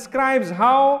 Allah describes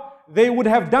how they would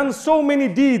have done so many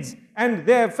deeds and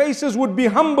their faces would be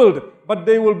humbled, but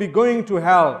they will be going to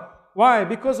hell. Why?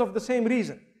 Because of the same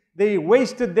reason. They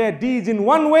wasted their deeds in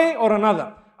one way or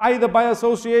another, either by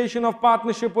association of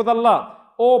partnership with Allah,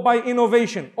 or by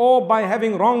innovation, or by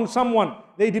having wronged someone.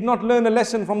 They did not learn a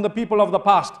lesson from the people of the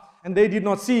past, and they did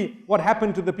not see what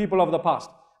happened to the people of the past.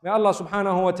 May Allah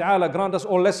subhanahu wa ta'ala grant us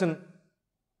all lesson.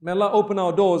 May Allah open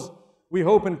our doors. We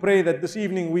hope and pray that this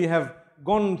evening we have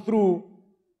gone through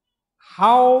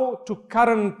how to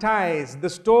currentize the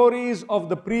stories of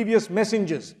the previous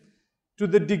messengers to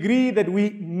the degree that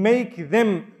we make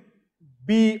them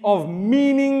be of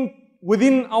meaning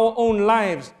within our own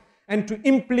lives, and to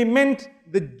implement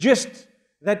the gist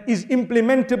that is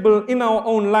implementable in our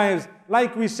own lives.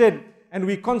 Like we said, and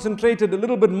we concentrated a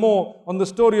little bit more on the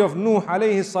story of Nuh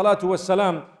alayhi salatu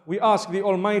wassalam. We ask the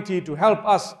Almighty to help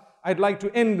us. I'd like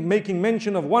to end making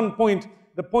mention of one point,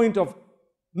 the point of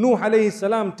Nuh alayhi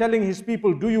salam telling his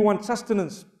people, do you want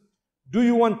sustenance? Do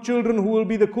you want children who will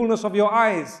be the coolness of your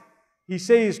eyes? He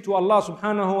says to Allah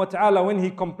subhanahu wa ta'ala when he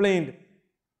complained,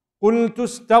 قُلْتُ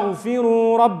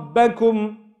اسْتَغْفِرُوا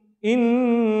رَبَّكُمْ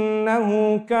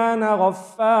إِنَّهُ كَانَ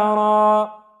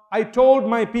غَفَّارًا. I told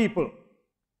my people,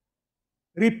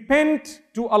 repent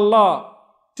to Allah,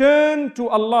 turn to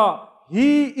Allah.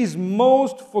 He is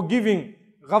most forgiving.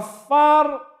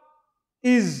 Ghaffar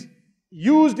is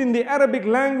used in the Arabic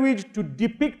language to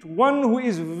depict one who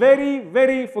is very,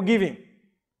 very forgiving.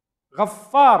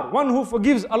 Ghaffar, one who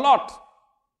forgives a lot.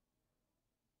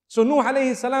 So Nuh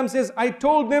alayhi salam says, I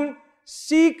told them,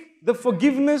 seek the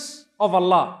forgiveness of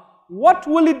Allah. What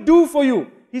will it do for you?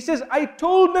 He says, I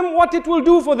told them what it will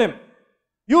do for them.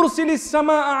 يُرْسِلِ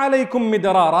السَّمَاءَ عَلَيْكُمْ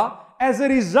مِدْرَارًا. As a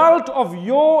result of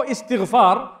your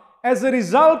istighfar, as a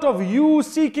result of you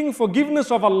seeking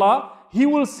forgiveness of Allah, He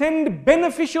will send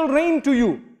beneficial rain to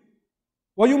you.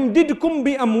 وَيُمْدِدْكُمْ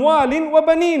بِأَمْوَالٍ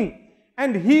وَبَنِينَ.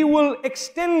 And He will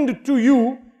extend to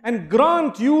you and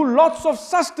grant you lots of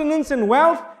sustenance and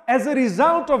wealth as a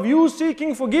result of you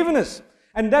seeking forgiveness.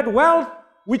 And that wealth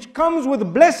which comes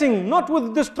with blessing, not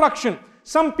with destruction.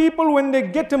 Some people, when they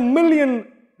get 1 million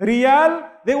riyal,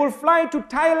 they will fly to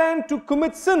Thailand to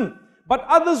commit sin. But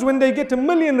others, when they get 1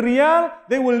 million riyal,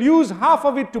 they will use half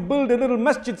of it to build a little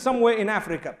masjid somewhere in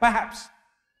Africa, perhaps.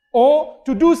 Or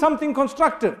to do something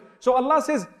constructive. So Allah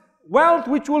says, wealth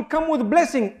which will come with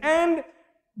blessing. And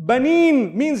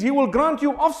Baneen means He will grant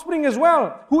you offspring as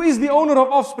well. Who is the owner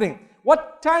of offspring?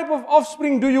 What type of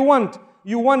offspring do you want?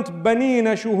 You want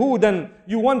Baneena shuhudan.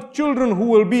 You want children who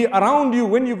will be around you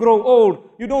when you grow old.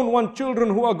 You don't want children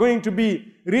who are going to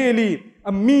be really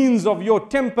a means of your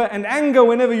temper and anger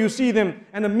whenever you see them,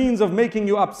 and a means of making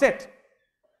you upset.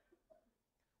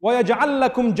 وَيَجْعَلْ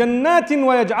لَكُمْ جَنَّاتٍ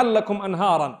وَيَجْعَلْ لَكُمْ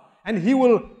أَنْهَارًا. And He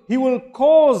will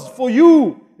cause for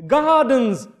you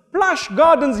gardens, plush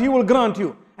gardens He will grant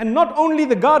you. And not only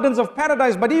the gardens of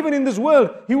paradise, but even in this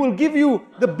world, He will give you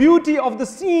the beauty of the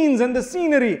scenes and the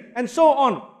scenery and so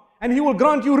on. And He will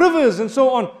grant you rivers and so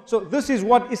on. So this is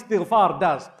what istighfar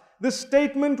does. This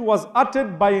statement was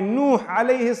uttered by Nuh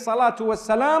alayhi salatu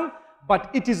wassalam, but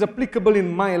it is applicable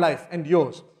in my life and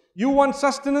yours. You want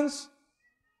sustenance?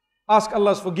 Ask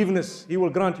Allah's forgiveness. He will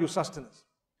grant you sustenance.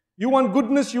 You want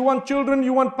goodness, you want children,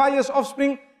 you want pious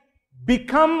offspring?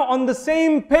 Become on the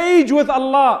same page with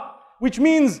Allah. Which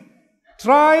means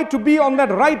Try to be on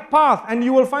that right path and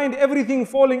you will find everything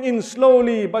falling in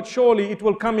slowly but surely it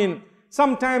will come in.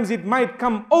 Sometimes it might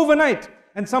come overnight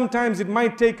and sometimes it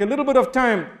might take a little bit of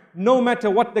time. No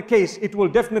matter what the case, it will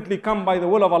definitely come by the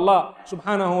will of Allah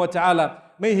subhanahu wa ta'ala.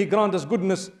 May He grant us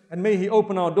goodness and may He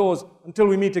open our doors. Until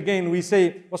we meet again, we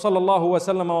say, وَصَلَّى اللَّهُ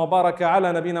وَسَلَّمَ وَبَارَكَ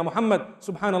عَلَى نَبِينَا مُحَمَّدٍ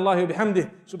سُبْحَانَ اللَّهِ وَبِحَمْدِهِ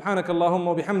سُبْحَانَكَ اللَّهُمَّ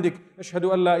وَبِحَمْدِكَ أَشْهَدُ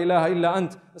أَن لَا إِلَهَ إِلَّا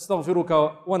أَنْتَ أَسْتَغْفِرُكَ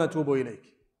وَنَتُوبُ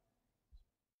إِلَيْكَ.